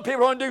know. Some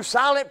people don't do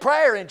silent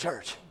prayer in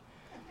church.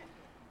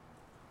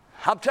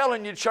 I'm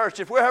telling you, church,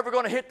 if we're ever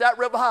going to hit that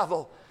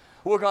revival,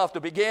 we're going to have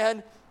to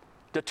begin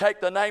to take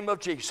the name of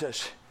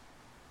Jesus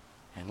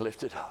and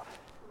lift it up.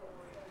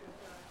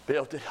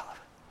 Build it up.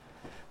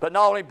 But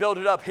not only build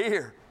it up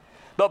here,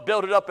 but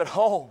build it up at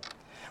home.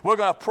 We're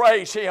going to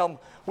praise Him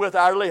with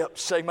our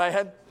lips.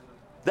 Amen.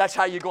 That's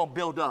how you're going to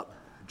build up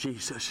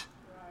Jesus.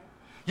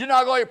 You're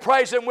not going to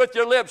praise Him with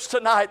your lips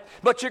tonight,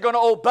 but you're going to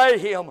obey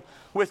Him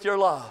with your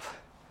love.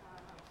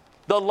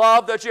 The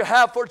love that you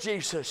have for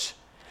Jesus,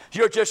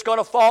 you're just going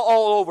to fall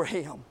all over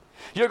Him.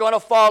 You're going to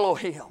follow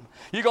Him.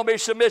 You're going to be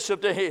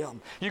submissive to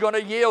Him. You're going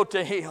to yield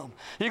to Him.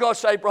 You're going to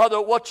say, brother,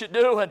 what you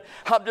doing?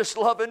 I'm just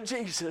loving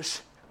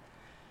Jesus.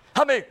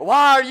 I mean,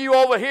 why are you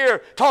over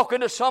here talking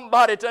to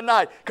somebody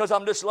tonight? Because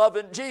I'm just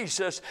loving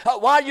Jesus.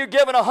 Why are you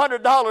giving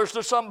 $100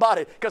 to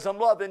somebody? Because I'm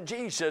loving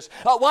Jesus.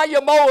 Why are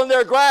you mowing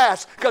their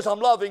grass? Because I'm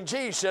loving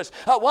Jesus.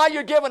 Why are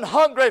you giving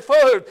hungry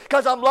food?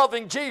 Because I'm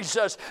loving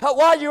Jesus.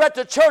 Why are you at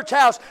the church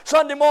house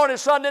Sunday morning,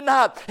 Sunday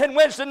night, and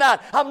Wednesday night?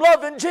 I'm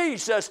loving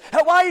Jesus.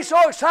 Why are you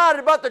so excited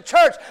about the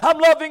church? I'm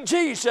loving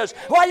Jesus.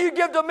 Why you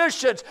give to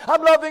missions?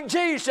 I'm loving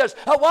Jesus.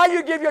 Why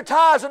you give your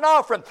tithes and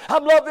offering?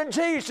 I'm loving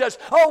Jesus.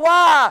 Oh,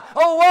 why?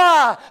 Oh, why?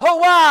 Oh,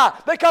 why?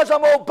 Because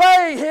I'm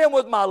obeying Him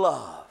with my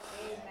love.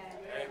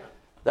 Amen.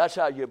 That's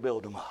how you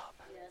build them up.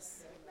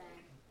 Yes.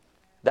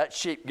 That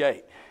sheep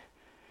gate,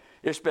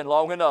 it's been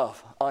long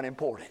enough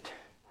unimportant.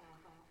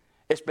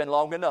 It's been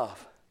long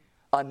enough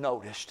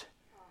unnoticed.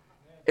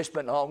 It's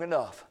been long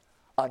enough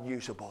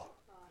unusable.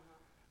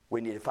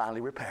 We need to finally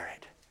repair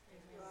it.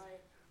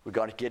 We're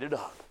going to get it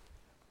up.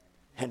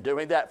 In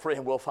doing that,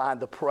 friend, we'll find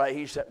the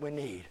praise that we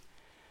need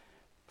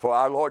for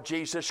our Lord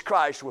Jesus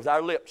Christ with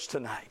our lips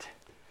tonight.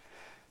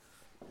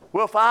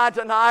 We'll find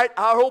tonight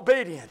our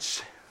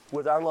obedience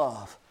with our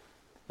love.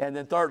 And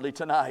then thirdly,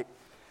 tonight,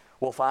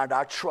 we'll find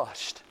our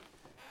trust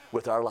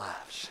with our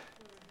lives.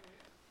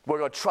 We're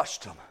going to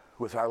trust Him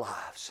with our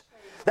lives.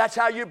 That's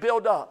how you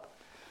build up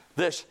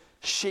this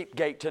sheep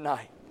gate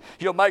tonight.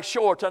 You'll make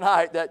sure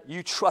tonight that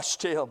you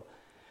trust Him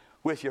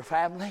with your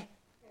family.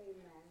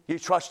 You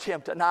trust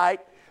Him tonight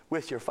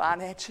with your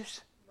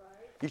finances.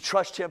 You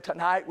trust Him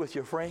tonight with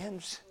your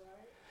friends.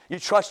 You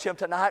trust Him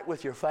tonight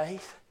with your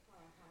faith.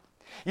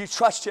 You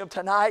trust Him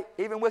tonight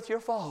even with your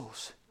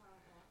foes.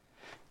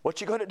 What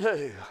you going to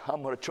do?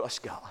 I'm going to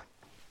trust God.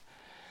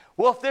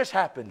 Well, if this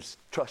happens,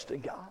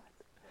 trusting God.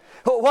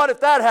 Well, what if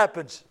that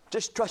happens?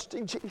 Just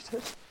trusting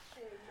Jesus.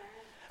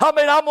 I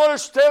mean, I'm going to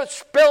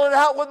spill it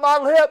out with my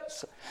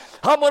lips.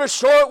 I'm going to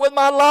show it with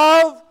my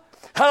love.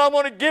 And I'm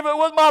going to give it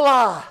with my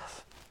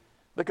life.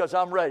 Because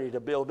I'm ready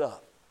to build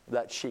up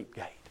that sheep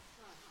gate.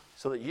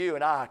 So that you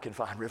and I can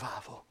find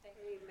revival.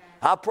 Amen.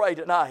 I pray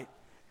tonight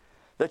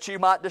that you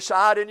might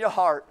decide in your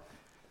heart.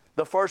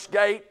 The first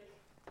gate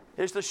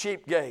is the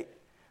sheep gate.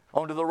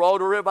 Onto the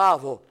road of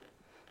revival.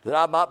 That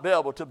I might be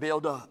able to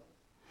build up.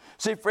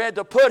 See, friend,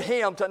 to put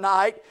Him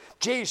tonight,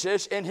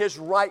 Jesus, in His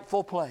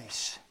rightful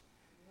place.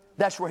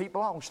 That's where He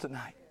belongs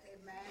tonight.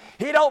 Amen.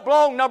 He don't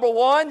belong number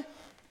one.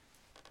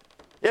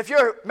 If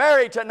you're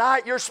married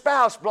tonight, your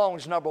spouse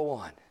belongs number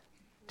one.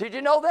 Did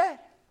you know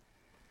that?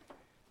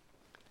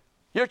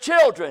 Your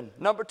children,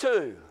 number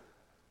two.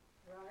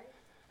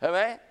 Right.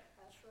 Amen? Right.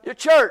 Your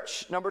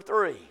church, number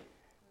three.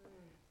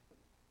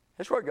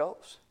 That's where it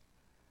goes.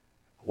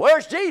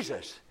 Where's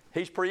Jesus?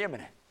 He's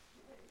preeminent.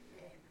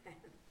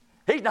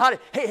 He's not,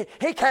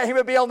 he can't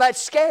even be on that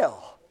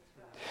scale.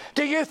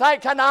 Do you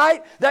think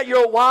tonight that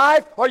your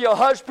wife or your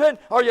husband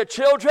or your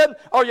children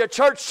or your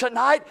church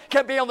tonight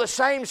can be on the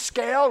same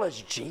scale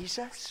as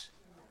Jesus?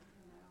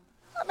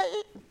 I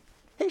mean,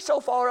 He's so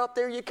far up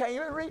there you can't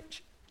even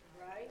reach.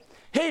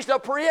 He's the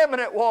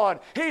preeminent one.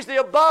 He's the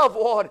above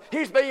one.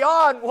 He's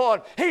beyond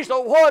one. He's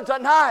the one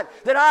tonight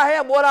that I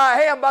am what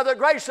I am by the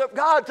grace of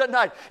God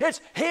tonight. It's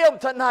Him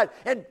tonight.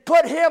 And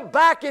put Him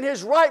back in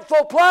His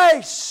rightful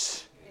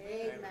place.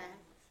 Amen.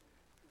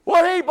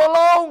 Where He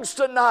belongs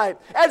tonight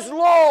as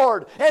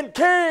Lord and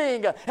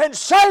King and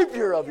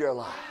Savior of your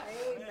life.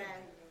 Amen.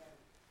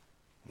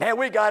 Man,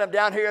 we got Him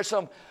down here as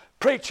some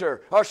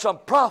preacher or some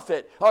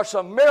prophet or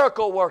some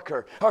miracle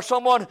worker or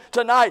someone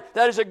tonight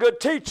that is a good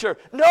teacher.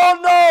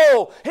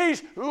 No.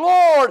 He's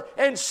Lord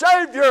and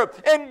Savior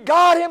and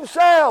God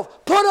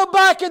Himself. Put Him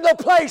back in the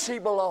place He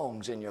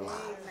belongs in your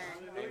life.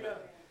 Amen.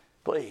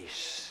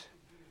 Please.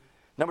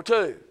 Number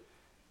two,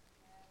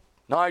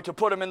 not only to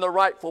put Him in the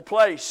rightful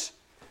place,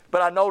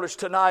 but I noticed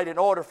tonight in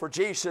order for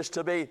Jesus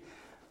to be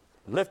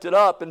lifted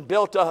up and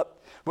built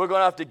up, we're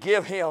going to have to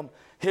give Him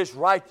His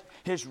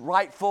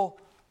rightful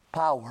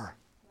power.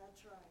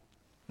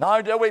 Not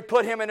only do we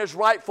put Him in His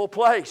rightful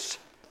place,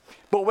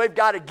 but we've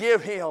got to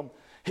give Him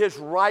His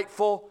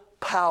rightful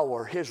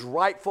power, His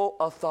rightful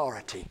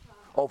authority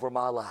over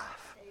my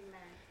life. Amen.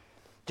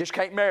 Just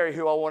can't marry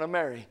who I want to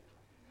marry.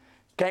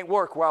 Can't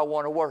work where I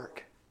want to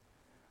work.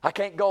 I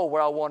can't go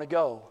where I want to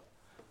go.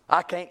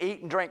 I can't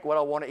eat and drink what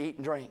I want to eat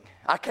and drink.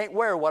 I can't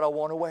wear what I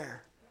want to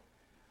wear.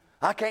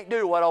 I can't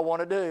do what I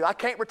want to do. I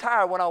can't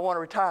retire when I want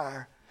to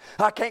retire.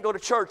 I can't go to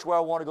church where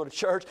I want to go to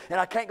church, and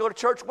I can't go to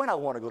church when I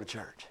want to go to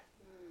church.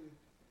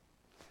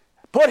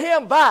 Put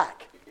Him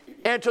back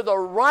into the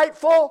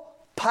rightful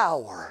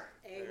power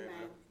Amen.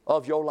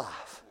 Of your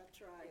life.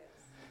 That's right.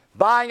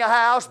 Buying a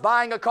house,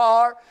 buying a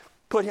car,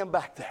 put Him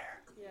back there.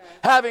 Yeah.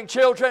 Having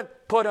children,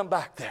 put Him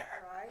back there.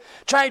 Right.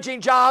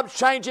 Changing jobs,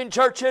 changing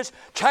churches,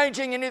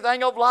 changing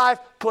anything of life,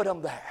 put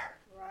Him there.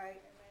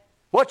 Right.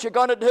 What you're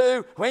going to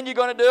do, when you're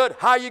going to do it,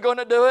 how you're going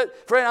to do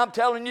it. Friend, I'm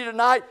telling you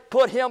tonight,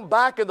 put Him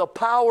back in the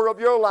power of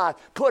your life.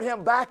 Put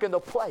Him back in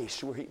the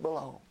place where He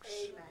belongs.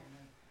 Amen.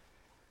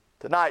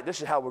 Tonight, this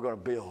is how we're going to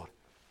build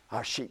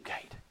our sheep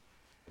gate.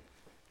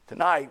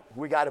 Tonight,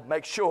 we got to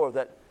make sure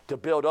that to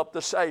build up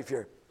the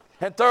Savior.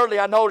 And thirdly,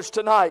 I noticed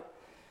tonight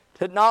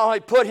that not only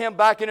put Him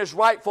back in His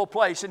rightful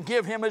place and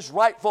give Him His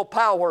rightful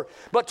power,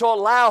 but to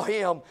allow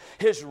Him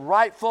His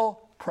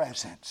rightful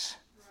presence.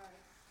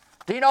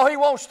 Right. Do you know He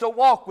wants to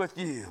walk with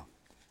you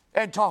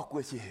and talk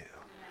with you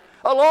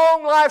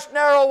along life's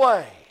narrow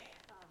way?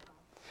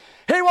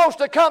 He wants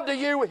to come to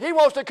you. He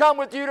wants to come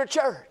with you to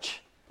church.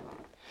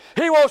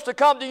 He wants to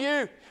come to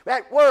you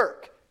at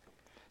work.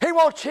 He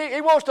wants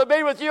to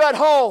be with you at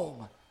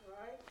home. Right.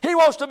 He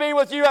wants to be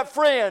with you at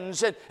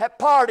friends and at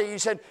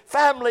parties and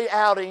family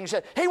outings.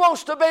 He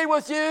wants to be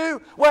with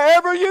you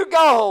wherever you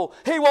go.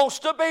 He wants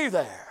to be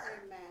there.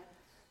 Amen.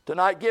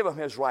 Tonight, give Him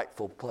His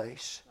rightful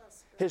place,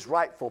 His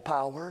rightful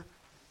power,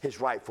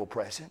 His rightful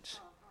presence.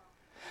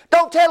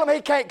 Don't tell Him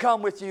He can't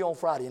come with you on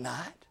Friday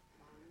night.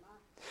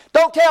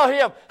 Don't tell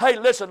him, hey,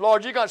 listen,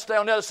 Lord, you're going to stay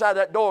on the other side of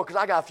that door because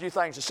I got a few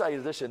things to say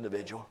to this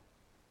individual.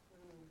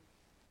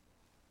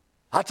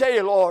 I tell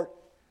you, Lord,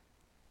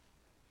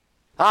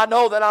 I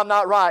know that I'm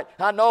not right.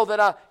 I know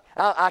that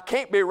I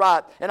can't be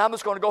right, and I'm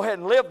just going to go ahead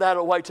and live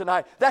that way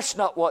tonight. That's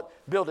not what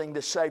building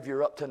the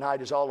Savior up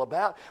tonight is all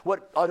about.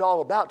 What it's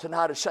all about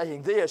tonight is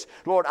saying this,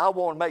 Lord, I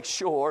want to make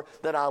sure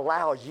that I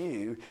allow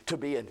you to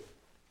be in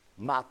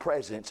my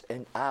presence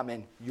and I'm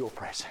in your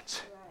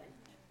presence. Right.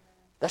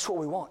 That's what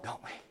we want,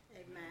 don't we?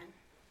 Amen.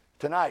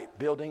 Tonight,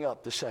 building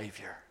up the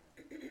Savior.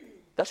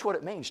 That's what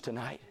it means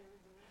tonight.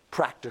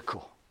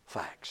 Practical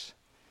facts.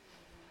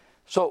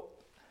 So,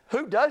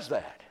 who does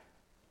that?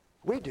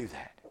 We do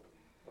that.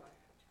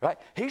 Right?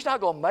 He's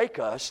not going to make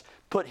us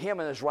put him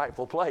in his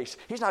rightful place.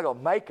 He's not going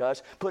to make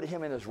us put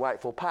him in his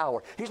rightful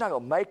power. He's not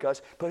going to make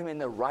us put him in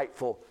the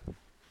rightful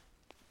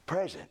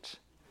presence.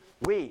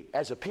 We,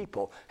 as a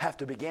people, have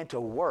to begin to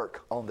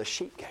work on the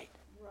sheep gate.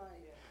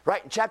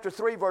 Right? In chapter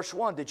 3, verse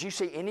 1, did you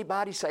see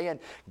anybody saying,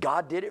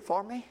 God did it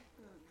for me?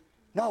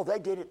 No, they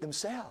did it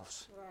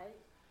themselves.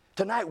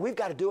 Tonight, we've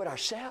got to do it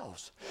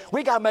ourselves.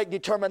 We've got to make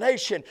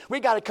determination.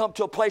 We've got to come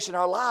to a place in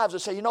our lives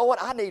and say, you know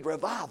what? I need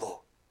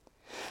revival.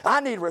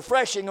 I need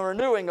refreshing and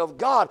renewing of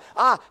God.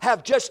 I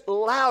have just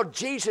allowed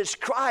Jesus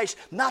Christ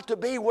not to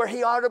be where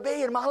he ought to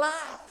be in my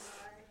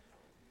life.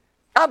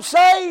 I'm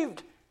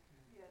saved.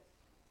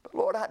 But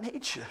Lord, I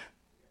need you.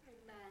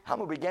 I'm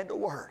going to begin to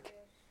work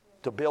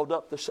to build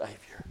up the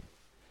Savior.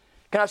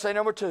 Can I say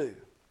number 2?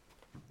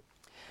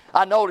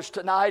 I noticed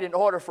tonight, in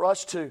order for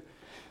us to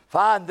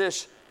find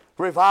this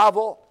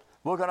revival,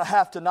 we're going to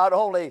have to not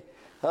only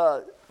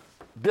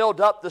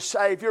build up the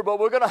Savior, but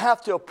we're going to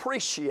have to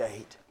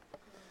appreciate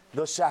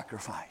the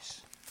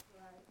sacrifice.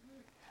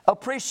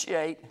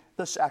 Appreciate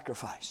the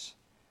sacrifice.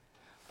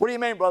 What do you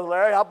mean, Brother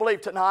Larry? I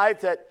believe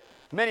tonight that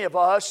many of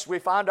us, we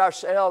find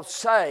ourselves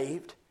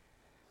saved,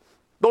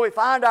 but we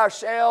find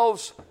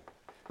ourselves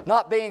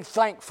not being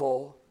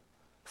thankful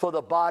for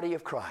the body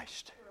of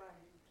Christ.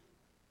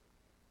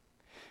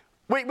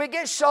 We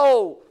get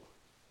so,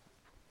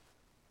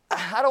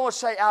 I don't want to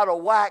say out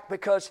of whack,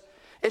 because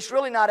it's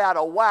really not out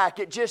of whack.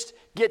 It just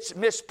gets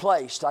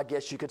misplaced, I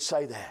guess you could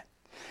say that.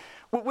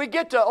 We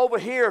get to over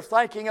here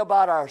thinking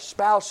about our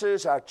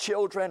spouses, our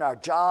children, our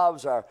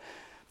jobs, our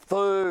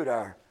food,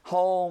 our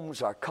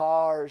homes, our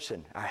cars,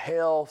 and our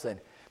health. And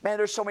man,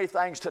 there's so many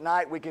things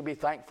tonight we can be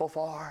thankful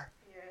for.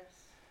 Yes.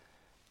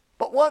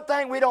 But one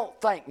thing we don't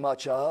think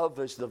much of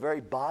is the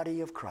very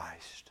body of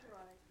Christ.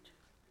 Right.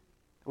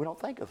 We don't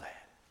think of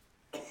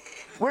that.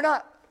 We're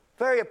not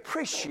very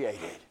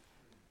appreciative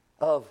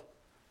of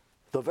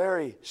the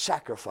very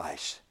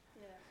sacrifice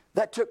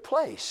that took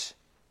place.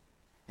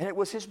 And it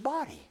was his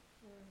body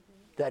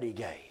that he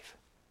gave.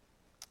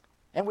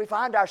 And we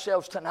find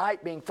ourselves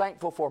tonight being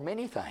thankful for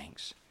many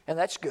things, and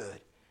that's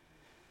good.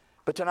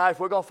 But tonight, if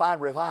we're going to find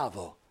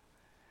revival,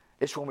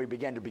 it's when we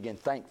begin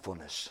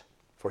thankfulness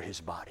for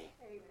his body.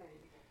 Amen.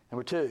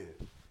 Number 2,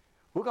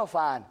 we're going to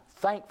find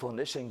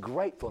thankfulness and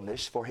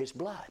gratefulness for his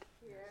blood.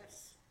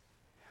 Yes.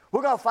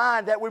 We're going to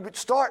find that we would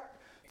start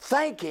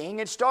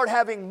thinking and start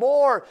having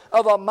more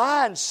of a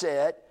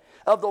mindset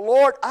of the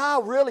Lord,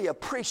 I really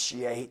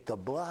appreciate the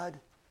blood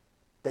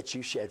that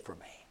you shed for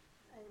me.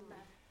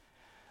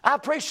 I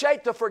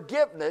appreciate the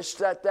forgiveness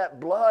that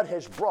blood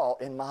has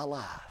brought in my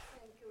life.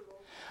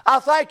 I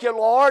thank you,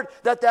 Lord,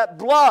 that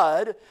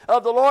blood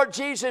of the Lord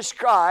Jesus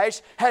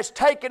Christ has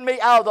taken me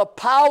out of the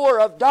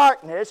power of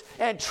darkness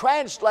and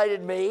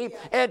translated me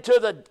into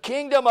the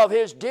kingdom of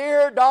his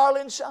dear,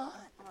 darling Son.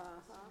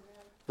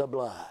 The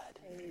blood.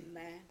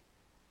 Amen.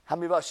 How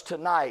many of us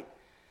tonight,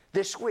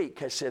 this week,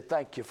 has said,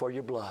 thank you for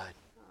your blood?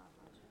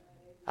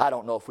 I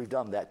don't know if we've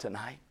done that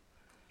tonight.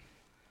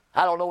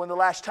 I don't know when the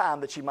last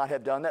time that you might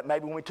have done that.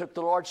 Maybe when we took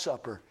the Lord's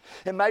Supper.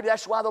 And maybe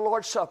that's why the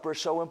Lord's Supper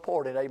is so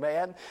important,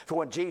 amen? For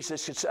when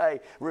Jesus could say,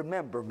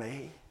 remember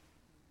me.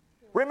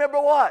 Remember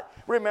what?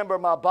 Remember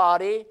my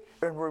body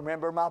and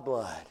remember my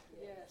blood.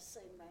 Yes,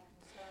 amen.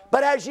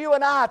 But as you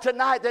and I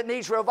tonight that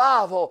needs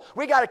revival,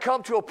 we got to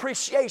come to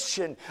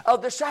appreciation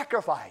of the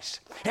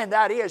sacrifice. And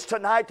that is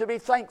tonight to be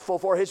thankful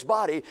for his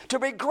body, to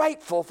be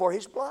grateful for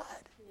his blood.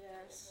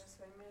 Yes,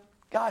 amen.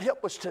 God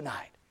help us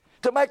tonight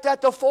to make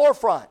that the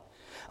forefront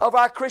of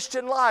our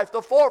Christian life,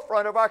 the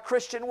forefront of our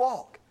Christian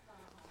walk.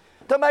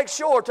 To make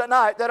sure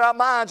tonight that our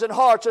minds and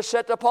hearts are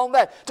set upon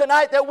that.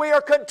 Tonight that we are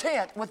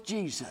content with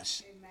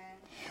Jesus.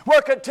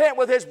 We're content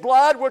with his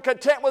blood. We're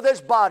content with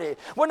his body.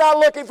 We're not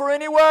looking for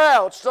anywhere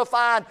else to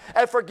find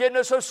a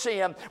forgiveness of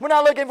sin. We're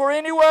not looking for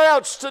anywhere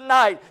else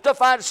tonight to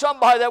find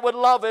somebody that would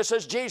love us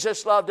as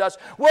Jesus loved us.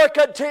 We're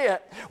content.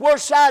 We're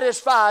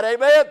satisfied.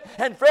 Amen?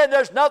 And friend,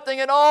 there's nothing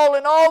in all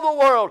the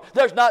world.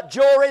 There's not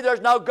jewelry. There's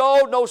no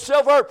gold, no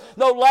silver,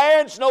 no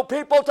lands, no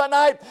people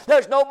tonight.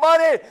 There's no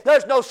money.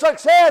 There's no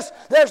success.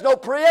 There's no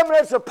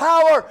preeminence of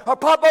power or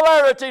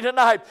popularity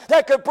tonight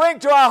that could bring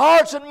to our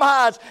hearts and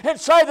minds and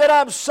say that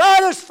I'm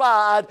satisfied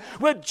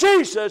with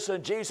Jesus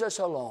and Jesus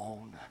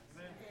alone.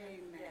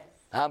 Amen.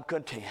 I'm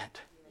content.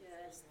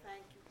 Yes,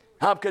 thank you.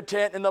 I'm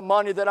content in the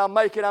money that I'm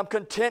making. I'm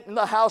content in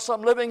the house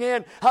I'm living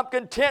in. I'm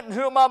content in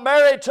whom I'm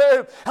married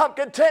to. I'm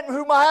content in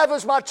whom I have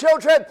as my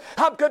children.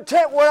 I'm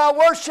content where I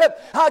worship.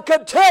 I'm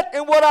content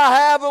in what I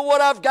have and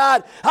what I've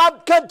got. I'm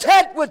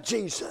content with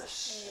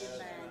Jesus.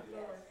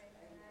 Amen.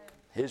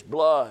 His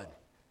blood,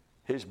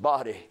 His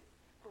body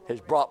has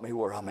brought me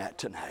where I'm at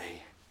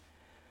today.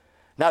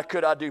 Now,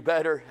 could I do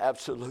better?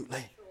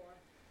 Absolutely.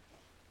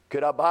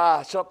 Could I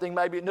buy something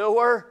maybe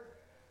newer?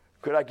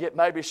 Could I get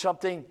maybe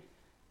something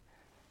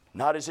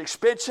not as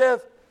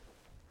expensive?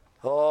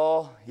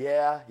 Oh,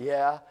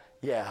 yeah.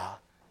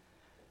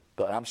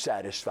 But I'm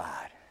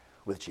satisfied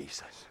with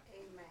Jesus.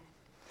 Amen.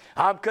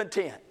 I'm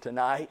content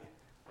tonight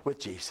with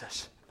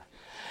Jesus.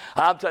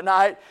 I'm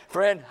tonight,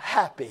 friend,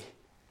 happy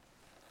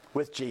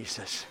with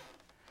Jesus.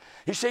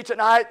 You see,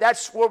 tonight,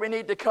 that's where we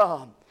need to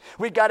come.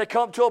 We've got to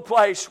come to a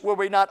place where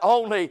we not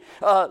only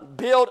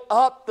build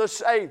up the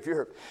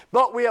Savior,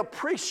 but we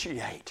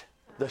appreciate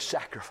the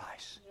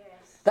sacrifice.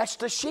 Yes. That's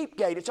the sheep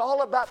gate. It's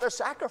all about the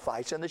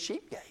sacrifice and the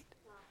sheep gate.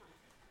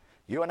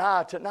 You and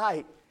I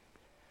tonight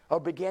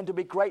are begin to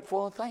be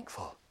grateful and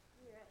thankful.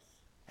 Yes.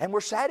 And we're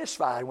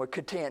satisfied and we're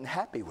content and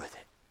happy with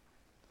it.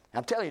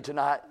 I'm telling you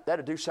tonight,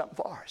 that'll do something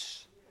for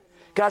us.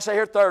 Can I say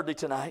here thirdly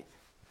tonight?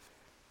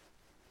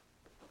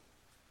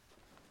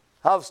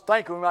 I was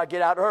thinking we might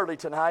get out early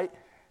tonight,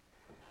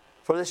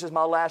 for this is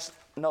my last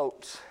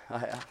notes I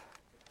have.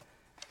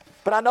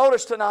 But I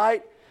noticed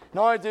tonight,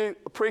 not only to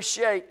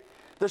appreciate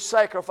the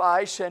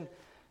sacrifice and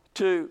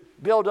to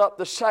build up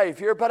the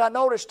Savior, but I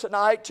noticed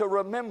tonight to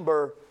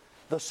remember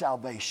the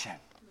salvation.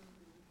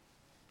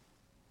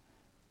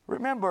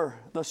 Remember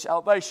the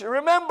salvation.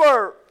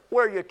 Remember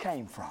where you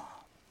came from.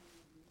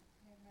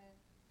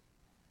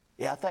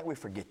 Yeah, I think we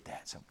forget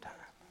that sometimes.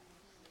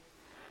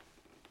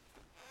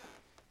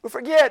 We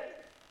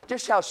forget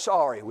just how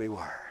sorry we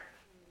were.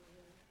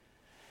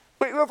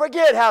 We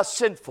forget how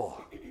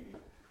sinful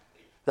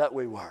that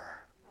we were.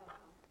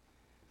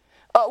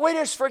 We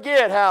just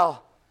forget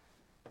how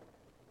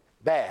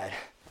bad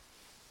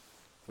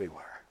we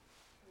were.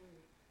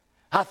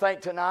 I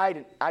think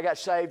tonight, I got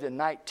saved in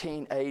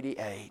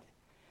 1988.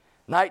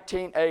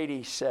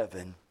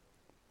 1987,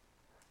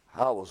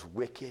 I was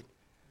wicked,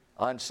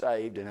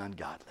 unsaved, and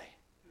ungodly.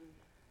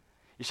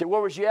 You say,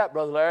 where was you at,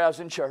 Brother Larry? I was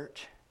in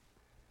church.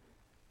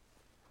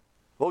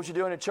 What was you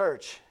doing in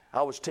church?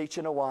 I was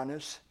teaching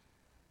Awanas.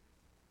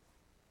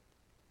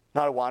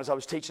 Not Awanas, I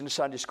was teaching the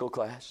Sunday school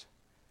class.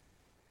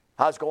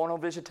 I was going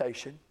on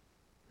visitation.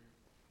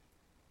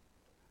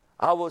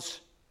 I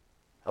was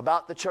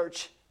about the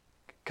church,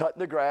 cutting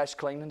the grass,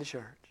 cleaning the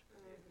church.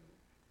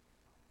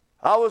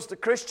 I was the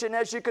Christian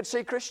as you could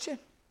see Christian.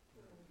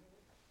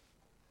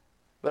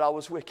 But I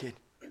was wicked.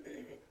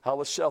 I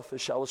was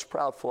selfish. I was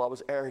proudful. I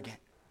was arrogant.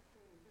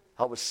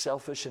 I was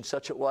selfish in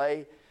such a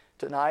way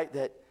tonight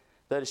that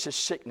it's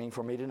just sickening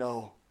for me to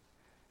know.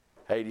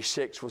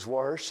 86 was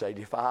worse,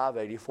 85,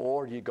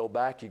 84, you go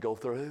back, you go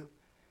through.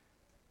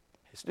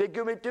 It's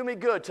do me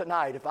good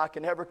tonight if I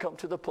can ever come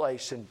to the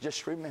place and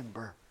just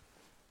remember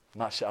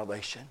my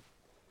salvation,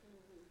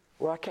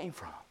 where I came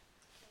from.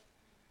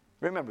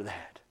 Remember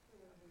that.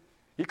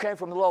 You came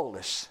from the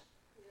lowest.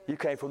 You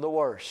came from the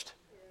worst.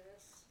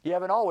 You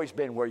haven't always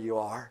been where you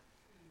are.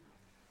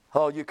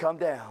 Oh, you come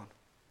down.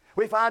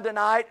 We find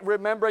tonight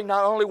remembering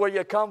not only where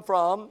you come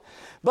from,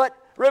 but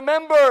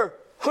remember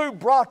who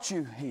brought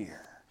you here.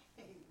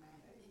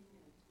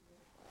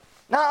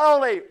 Not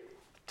only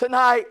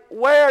tonight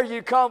where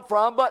you come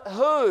from, but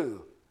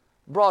who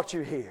brought you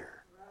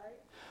here.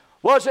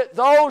 Was it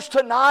those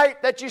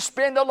tonight that you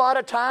spend a lot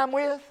of time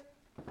with?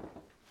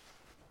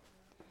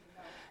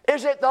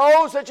 Is it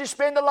those that you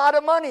spend a lot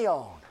of money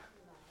on?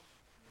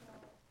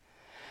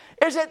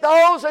 Is it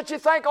those that you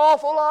think an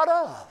awful lot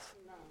of?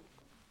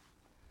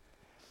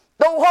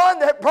 The one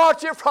that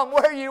brought you from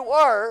where you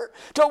were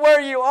to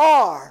where you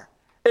are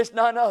is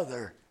none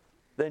other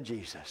than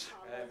Jesus.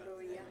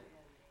 Hallelujah.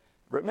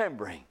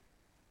 Remembering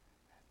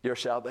your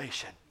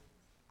salvation.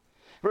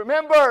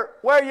 Remember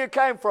where you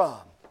came from.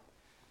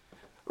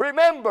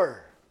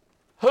 Remember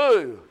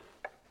who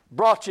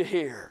brought you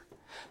here.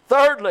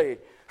 Thirdly,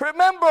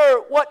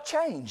 remember what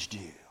changed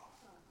you.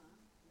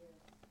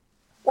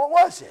 What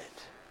was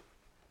it?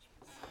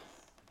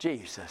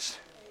 Jesus.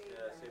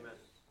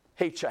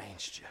 He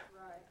changed you.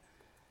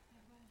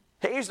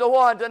 He's the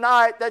one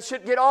tonight that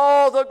should get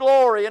all the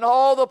glory and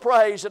all the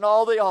praise and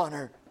all the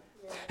honor.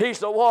 He's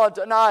the one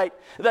tonight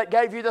that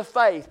gave you the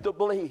faith to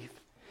believe.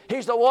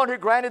 He's the one who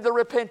granted the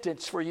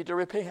repentance for you to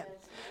repent.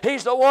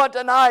 He's the one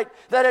tonight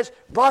that has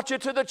brought you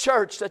to the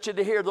church that you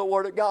to hear the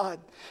Word of God.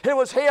 It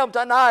was Him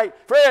tonight,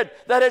 Fred,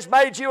 that has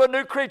made you a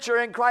new creature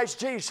in Christ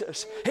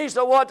Jesus. He's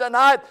the one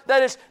tonight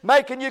that is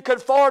making you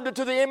conformed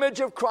into the image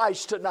of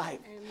Christ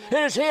tonight. It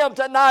is Him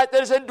tonight that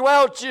has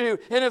indwelt you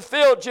and has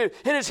filled you.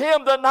 It is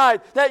Him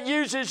tonight that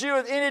uses you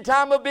at any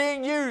time of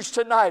being used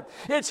tonight.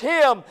 It's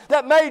Him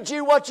that made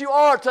you what you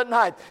are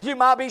tonight. You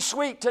might be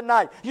sweet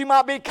tonight. You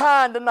might be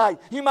kind tonight.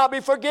 You might be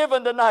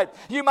forgiven tonight.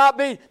 You might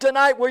be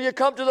tonight where you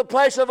come to the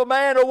place of a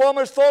man or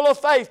woman full of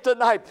faith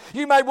tonight.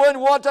 You may be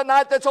one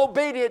tonight that's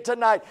obedient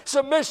tonight,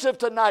 submissive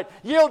tonight,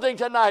 yielding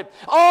tonight.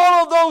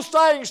 All of those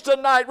things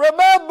tonight.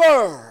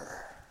 Remember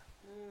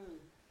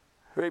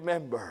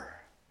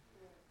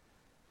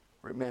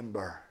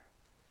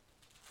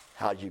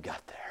how you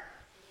got there.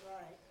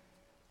 Right.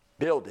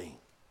 Building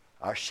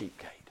our sheep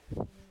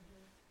gate.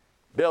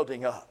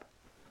 Building up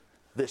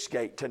this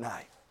gate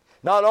tonight.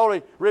 Not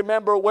only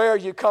remember where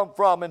you come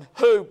from and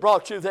who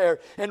brought you there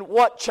and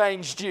what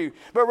changed you,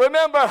 but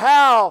remember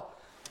how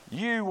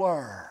you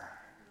were.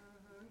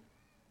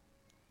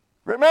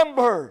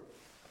 Remember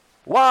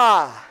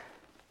why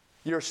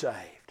you're saved.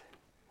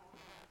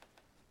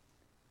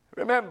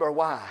 Remember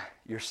why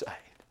you're saved.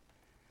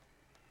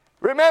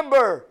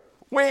 Remember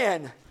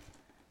when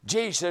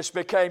Jesus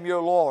became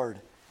your Lord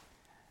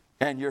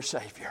and your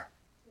Savior.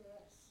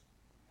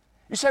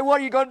 You say,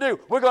 what are you going to do?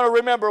 We're going to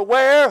remember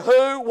where,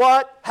 who,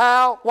 what,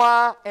 how,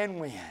 why, and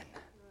when.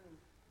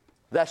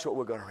 That's what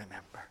we're going to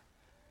remember.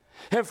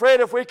 And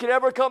friend, if we can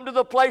ever come to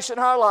the place in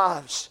our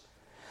lives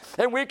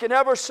and we can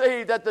ever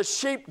see that the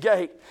sheep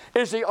gate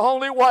is the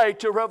only way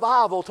to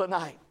revival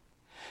tonight,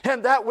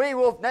 and that we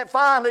will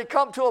finally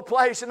come to a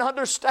place and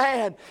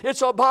understand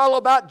it's all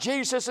about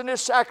Jesus and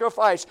His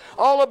sacrifice.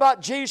 All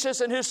about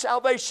Jesus and His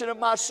salvation of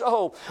my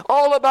soul.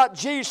 All about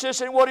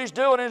Jesus and what He's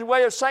doing in His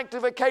way of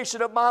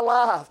sanctification of my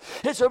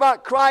life. It's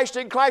about Christ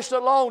and Christ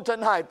alone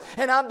tonight.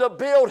 And I'm to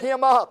build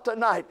Him up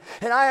tonight.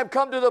 And I have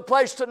come to the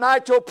place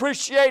tonight to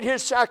appreciate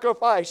His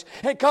sacrifice.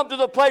 And come to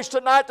the place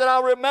tonight that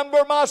I remember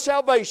my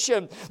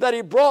salvation that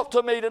He brought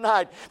to me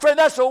tonight. Friend,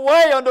 that's a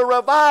way unto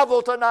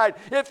revival tonight.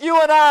 If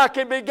you and I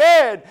can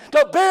begin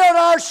to build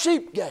our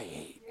sheep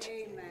gate.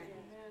 Amen.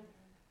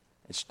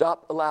 And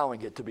stop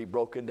allowing it to be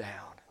broken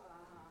down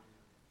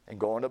and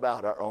going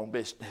about our own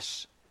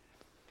business.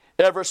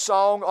 Every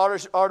song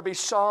ought to be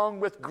sung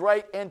with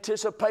great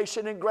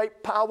anticipation and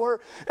great power.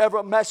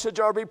 Every message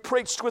ought to be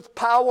preached with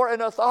power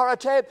and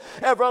authority.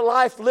 Every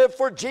life lived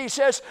for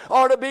Jesus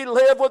ought to be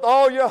lived with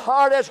all your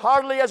heart as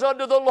heartily as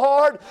unto the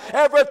Lord.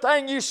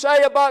 Everything you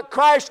say about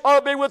Christ ought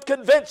to be with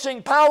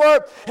convincing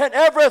power. And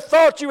every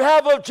thought you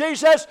have of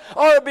Jesus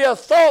ought to be a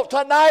thought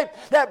tonight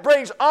that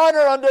brings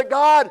honor unto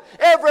God.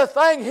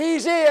 Everything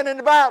He's in and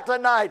about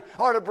tonight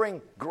ought to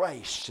bring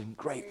grace and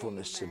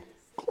gratefulness and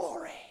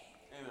glory.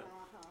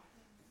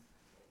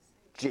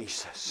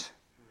 Jesus,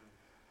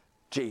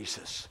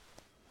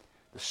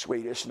 the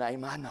sweetest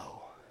name I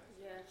know.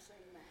 Yes,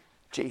 amen.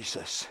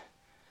 Jesus.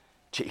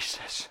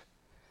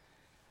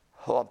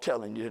 Oh, I'm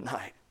telling you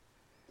tonight,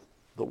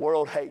 the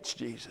world hates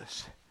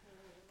Jesus.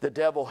 The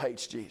devil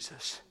hates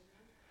Jesus.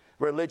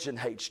 Religion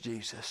hates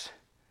Jesus.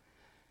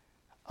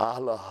 I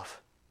love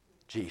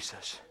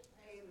Jesus.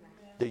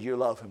 Amen. Do you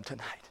love Him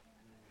tonight?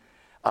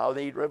 I'll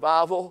need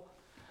revival.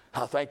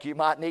 I think you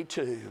might need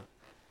too.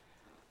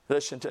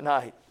 Listen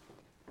tonight.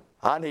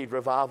 I need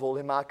revival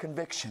in my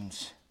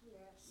convictions. Yes.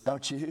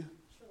 Don't you? Sure.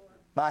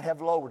 Might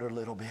have lowered a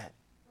little bit.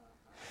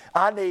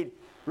 I need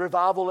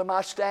revival in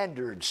my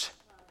standards.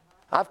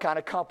 I've kind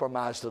of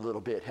compromised a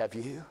little bit, have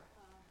you?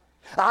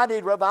 I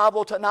need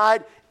revival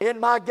tonight in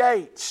my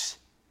gates.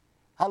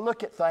 I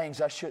look at things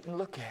I shouldn't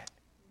look at.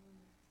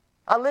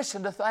 I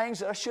listen to things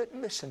that I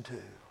shouldn't listen to.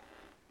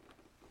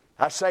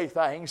 I say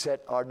things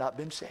that are not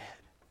been said.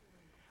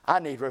 I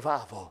need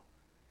revival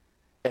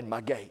in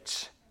my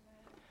gates.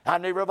 I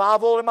need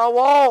revival in my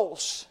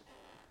walls.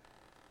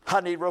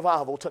 I need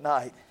revival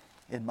tonight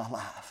in my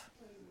life.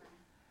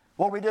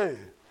 What do?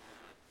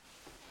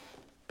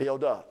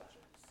 Build up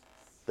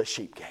the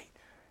sheep gate.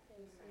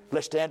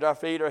 Let's stand to our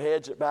feet, our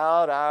heads are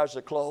bowed, our eyes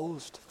are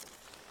closed.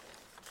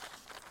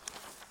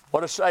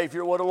 What a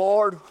Savior, what a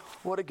Lord,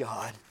 what a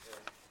God.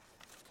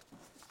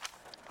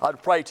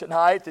 I'd pray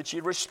tonight that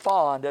you'd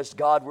respond as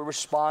God will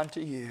respond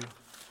to you.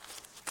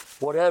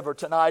 Whatever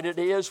tonight it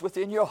is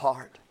within your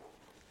heart.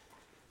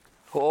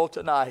 Oh,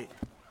 tonight,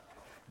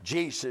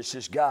 Jesus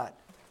has got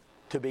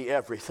to be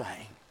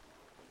everything.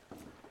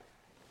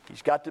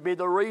 He's got to be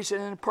the reason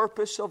and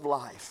purpose of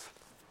life.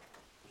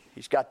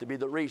 He's got to be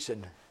the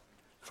reason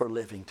for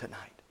living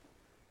tonight.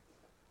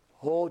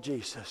 Oh,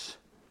 Jesus,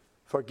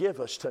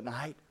 forgive us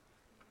tonight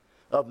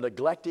of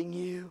neglecting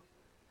you,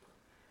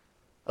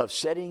 of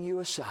setting you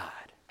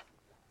aside.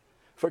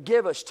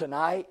 Forgive us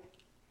tonight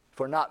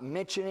for not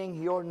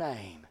mentioning your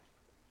name.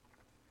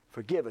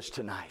 Forgive us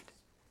tonight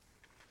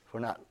for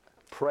not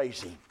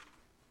praising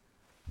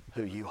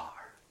who you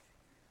are.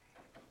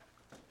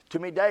 Too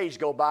many days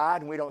go by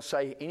and we don't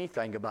say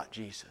anything about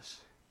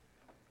Jesus.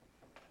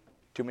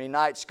 Too many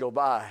nights go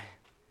by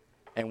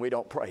and we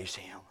don't praise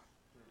Him.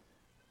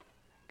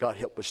 God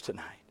help us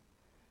tonight.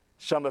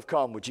 Some have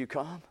come. Would you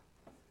come?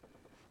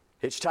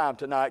 It's time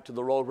tonight to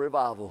the road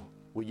revival.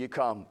 Will you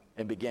come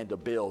and begin to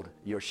build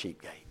your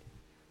sheep gate?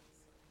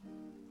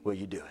 Will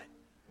you do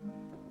it?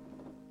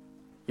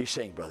 You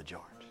sing, Brother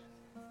George.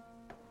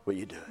 Will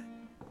you do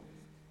it?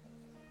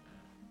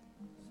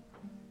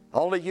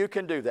 Only you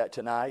can do that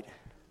tonight.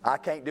 I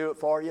can't do it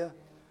for you.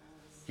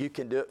 You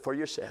can do it for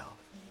yourself.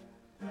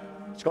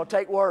 It's going to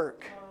take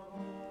work.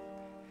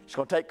 It's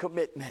going to take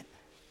commitment.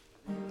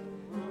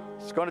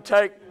 It's going to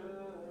take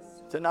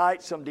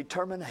tonight some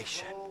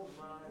determination.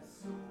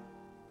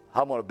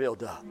 I'm going to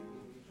build up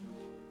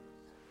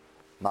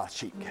my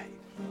sheep gate.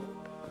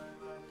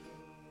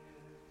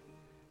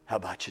 How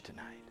about you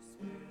tonight?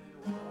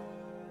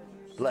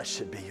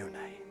 Blessed be your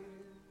name.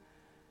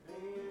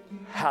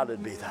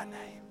 Hallowed be thy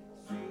name.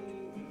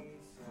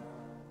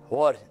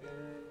 What?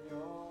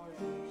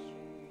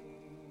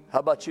 How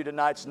about you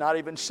tonight's not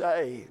even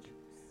saved?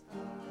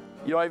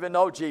 You don't even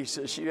know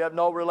Jesus. You have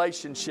no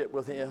relationship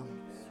with Him.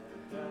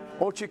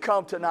 Won't you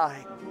come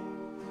tonight?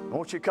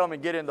 Won't you come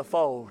and get in the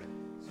fold?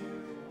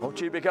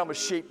 Won't you become a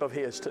sheep of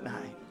His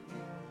tonight?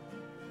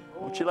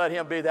 Won't you let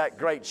Him be that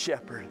great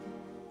shepherd?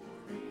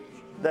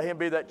 Let Him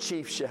be that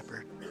chief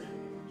shepherd.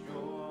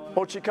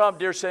 Won't you come,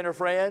 dear sinner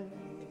friend?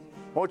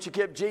 Won't you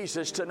give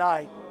Jesus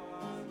tonight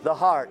the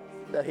heart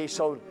that He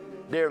so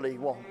dearly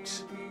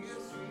wants?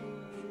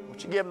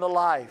 Won't you give Him the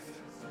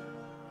life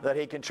that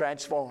He can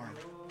transform?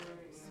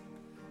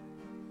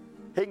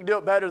 He can do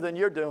it better than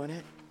you're doing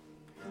it.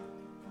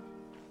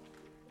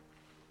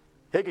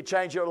 He can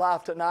change your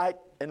life tonight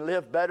and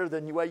live better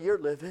than the way you're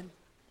living.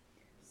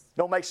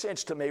 Don't make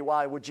sense to me.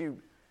 Why would you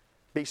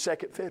be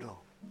second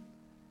fiddle?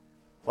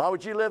 Why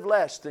would you live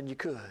less than you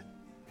could?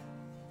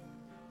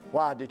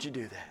 Why did you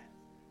do that?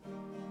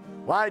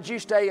 Why did you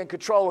stay in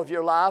control of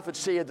your life and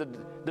see the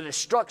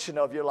destruction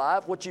of your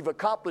life, what you've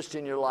accomplished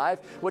in your life,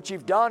 what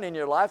you've done in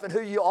your life, and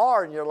who you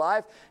are in your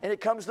life, and it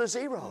comes to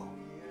zero?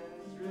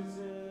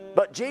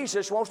 But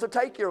Jesus wants to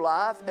take your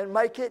life and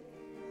make it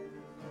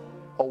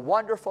a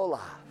wonderful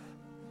life.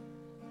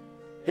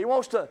 He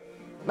wants to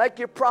make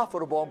you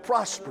profitable and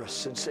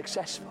prosperous and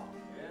successful.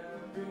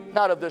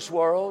 Not of this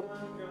world,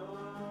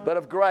 but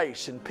of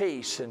grace and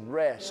peace and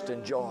rest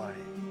and joy.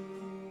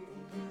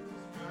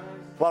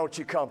 Why don't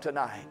you come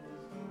tonight?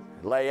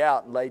 Lay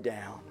out and lay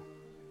down.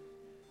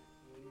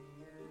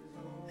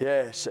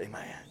 Yes,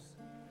 amen.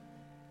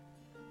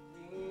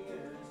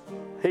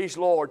 He's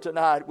Lord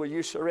tonight. Will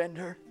you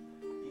surrender?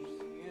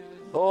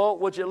 Oh,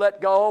 would you let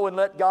go and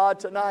let God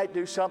tonight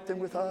do something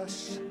with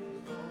us?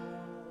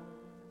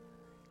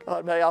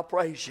 God, may I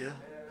praise you.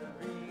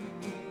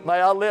 May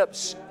our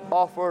lips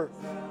offer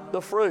the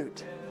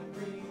fruit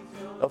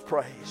of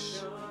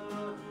praise.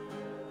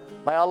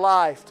 May our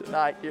life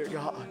tonight, dear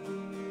God,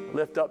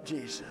 lift up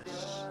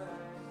Jesus.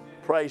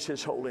 Praise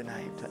His holy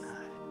name tonight.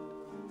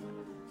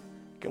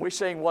 Can we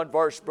sing one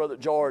verse, Brother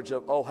George,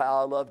 of Oh, How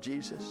I Love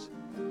Jesus?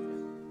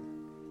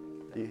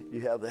 Do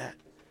you have that?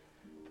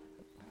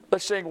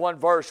 Let's sing one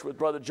verse with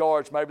Brother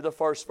George, maybe the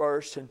first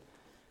verse. And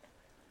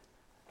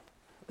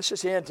let's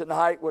just end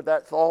tonight with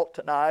that thought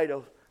tonight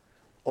of,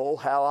 oh,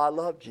 how I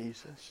love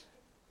Jesus.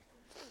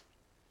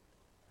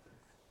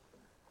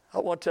 I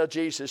want to tell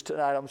Jesus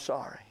tonight, I'm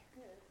sorry.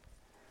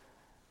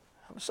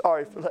 I'm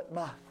sorry for letting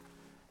my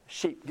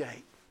sheep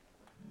gate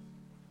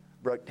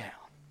break down.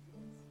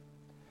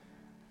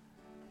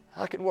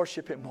 I can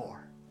worship Him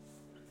more.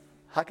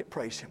 I can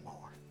praise Him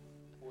more.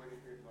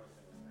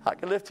 I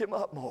can lift Him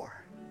up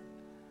more.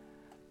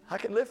 I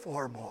can live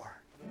for Him more.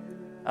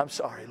 I'm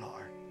sorry,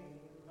 Lord.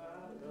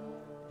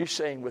 You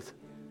sing with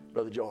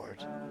Brother George.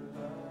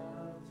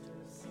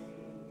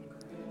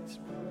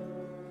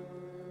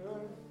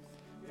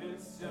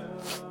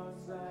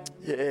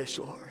 Yes,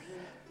 Lord.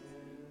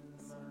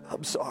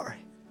 I'm sorry.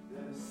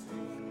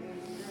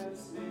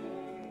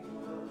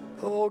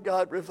 Oh,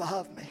 God,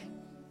 revive me.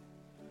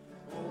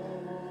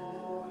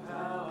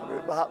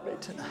 Revive me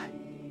tonight.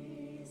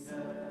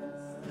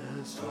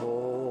 Yes,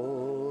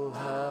 oh,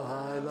 how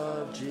I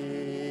love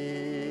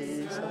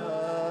Jesus.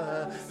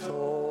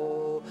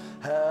 Oh,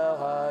 how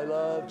I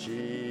love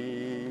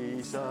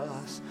Jesus,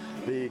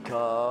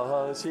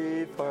 because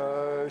He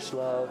first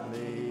loved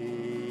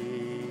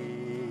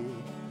me.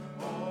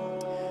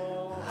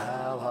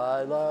 How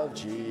I love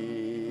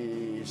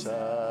Jesus.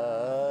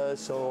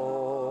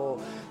 Oh,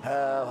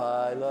 how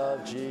I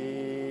love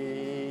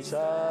Jesus.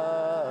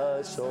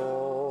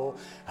 Oh,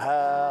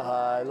 how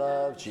I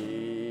love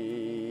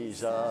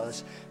Jesus,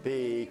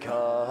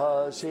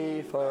 because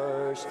He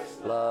first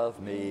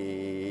loved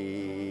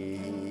me.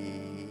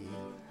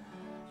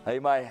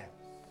 Amen.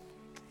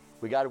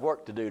 We got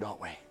work to do,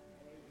 don't we?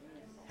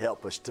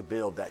 Help us to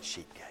build that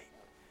sheep gate.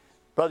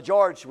 Brother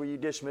George, will you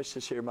dismiss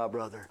us here, my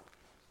brother,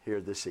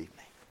 here this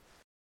evening?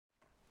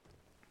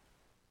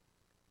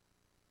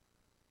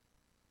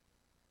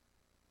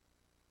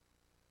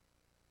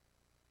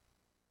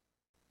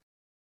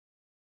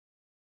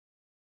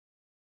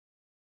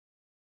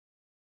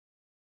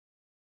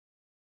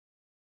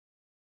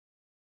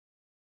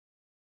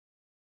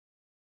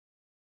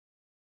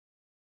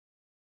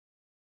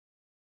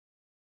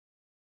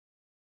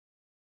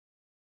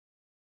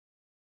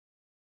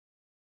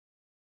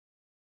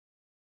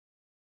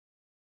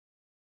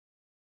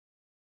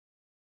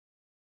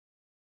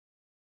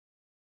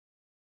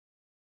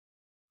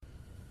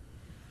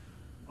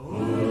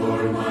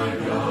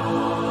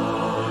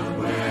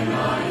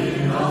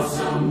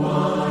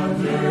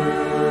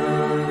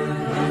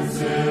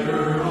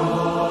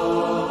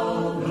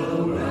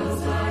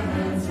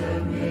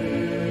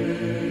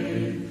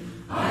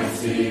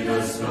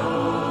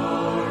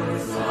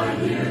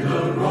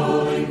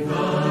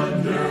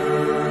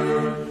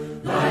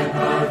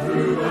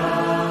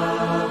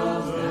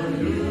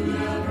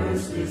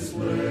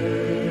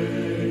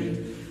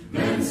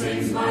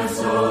 my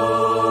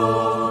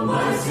soul,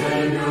 my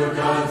Savior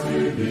God,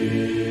 to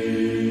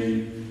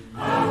thee.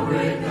 How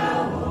great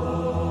thou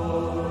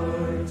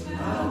art,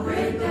 how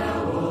great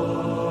thou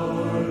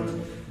art.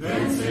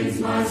 Then sings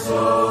my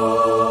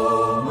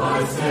soul,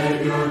 my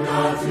Savior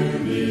God, to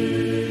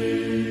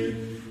thee.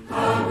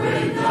 How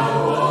great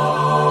thou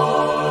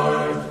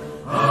art,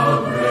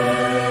 how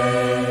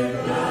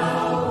great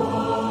thou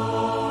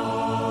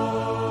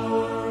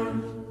art.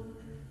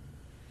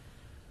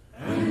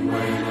 And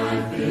when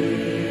I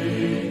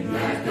think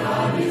that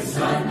God his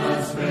Son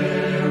not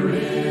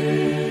sparing,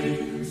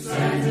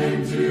 sent him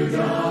to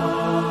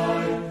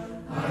die,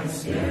 I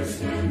scarce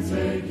can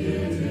take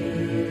it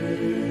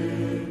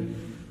in,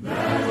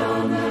 that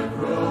on the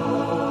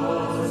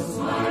cross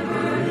my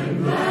burden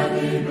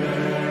gladly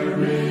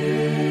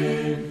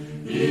bearing,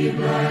 he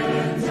bled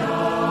and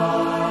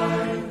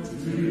died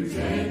to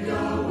take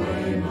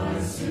away my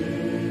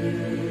sin.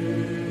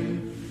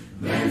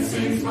 Then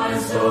sings my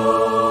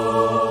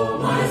soul,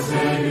 my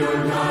Savior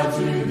God,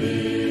 to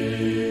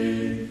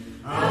thee.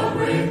 How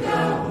great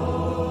thou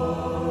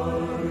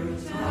art,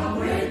 how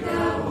great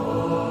thou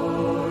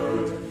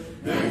art.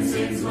 Then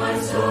sings my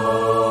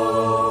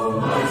soul,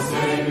 my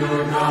Savior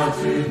God,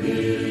 to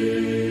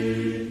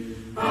thee.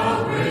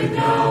 How great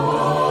thou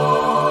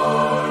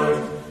art,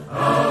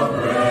 how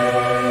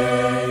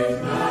great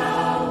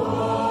thou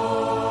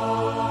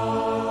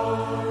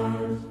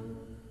art.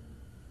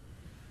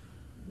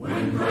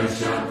 When Christ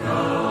shall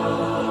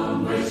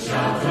come with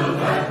shout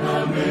of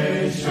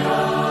acclamation,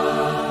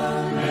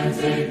 and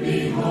take me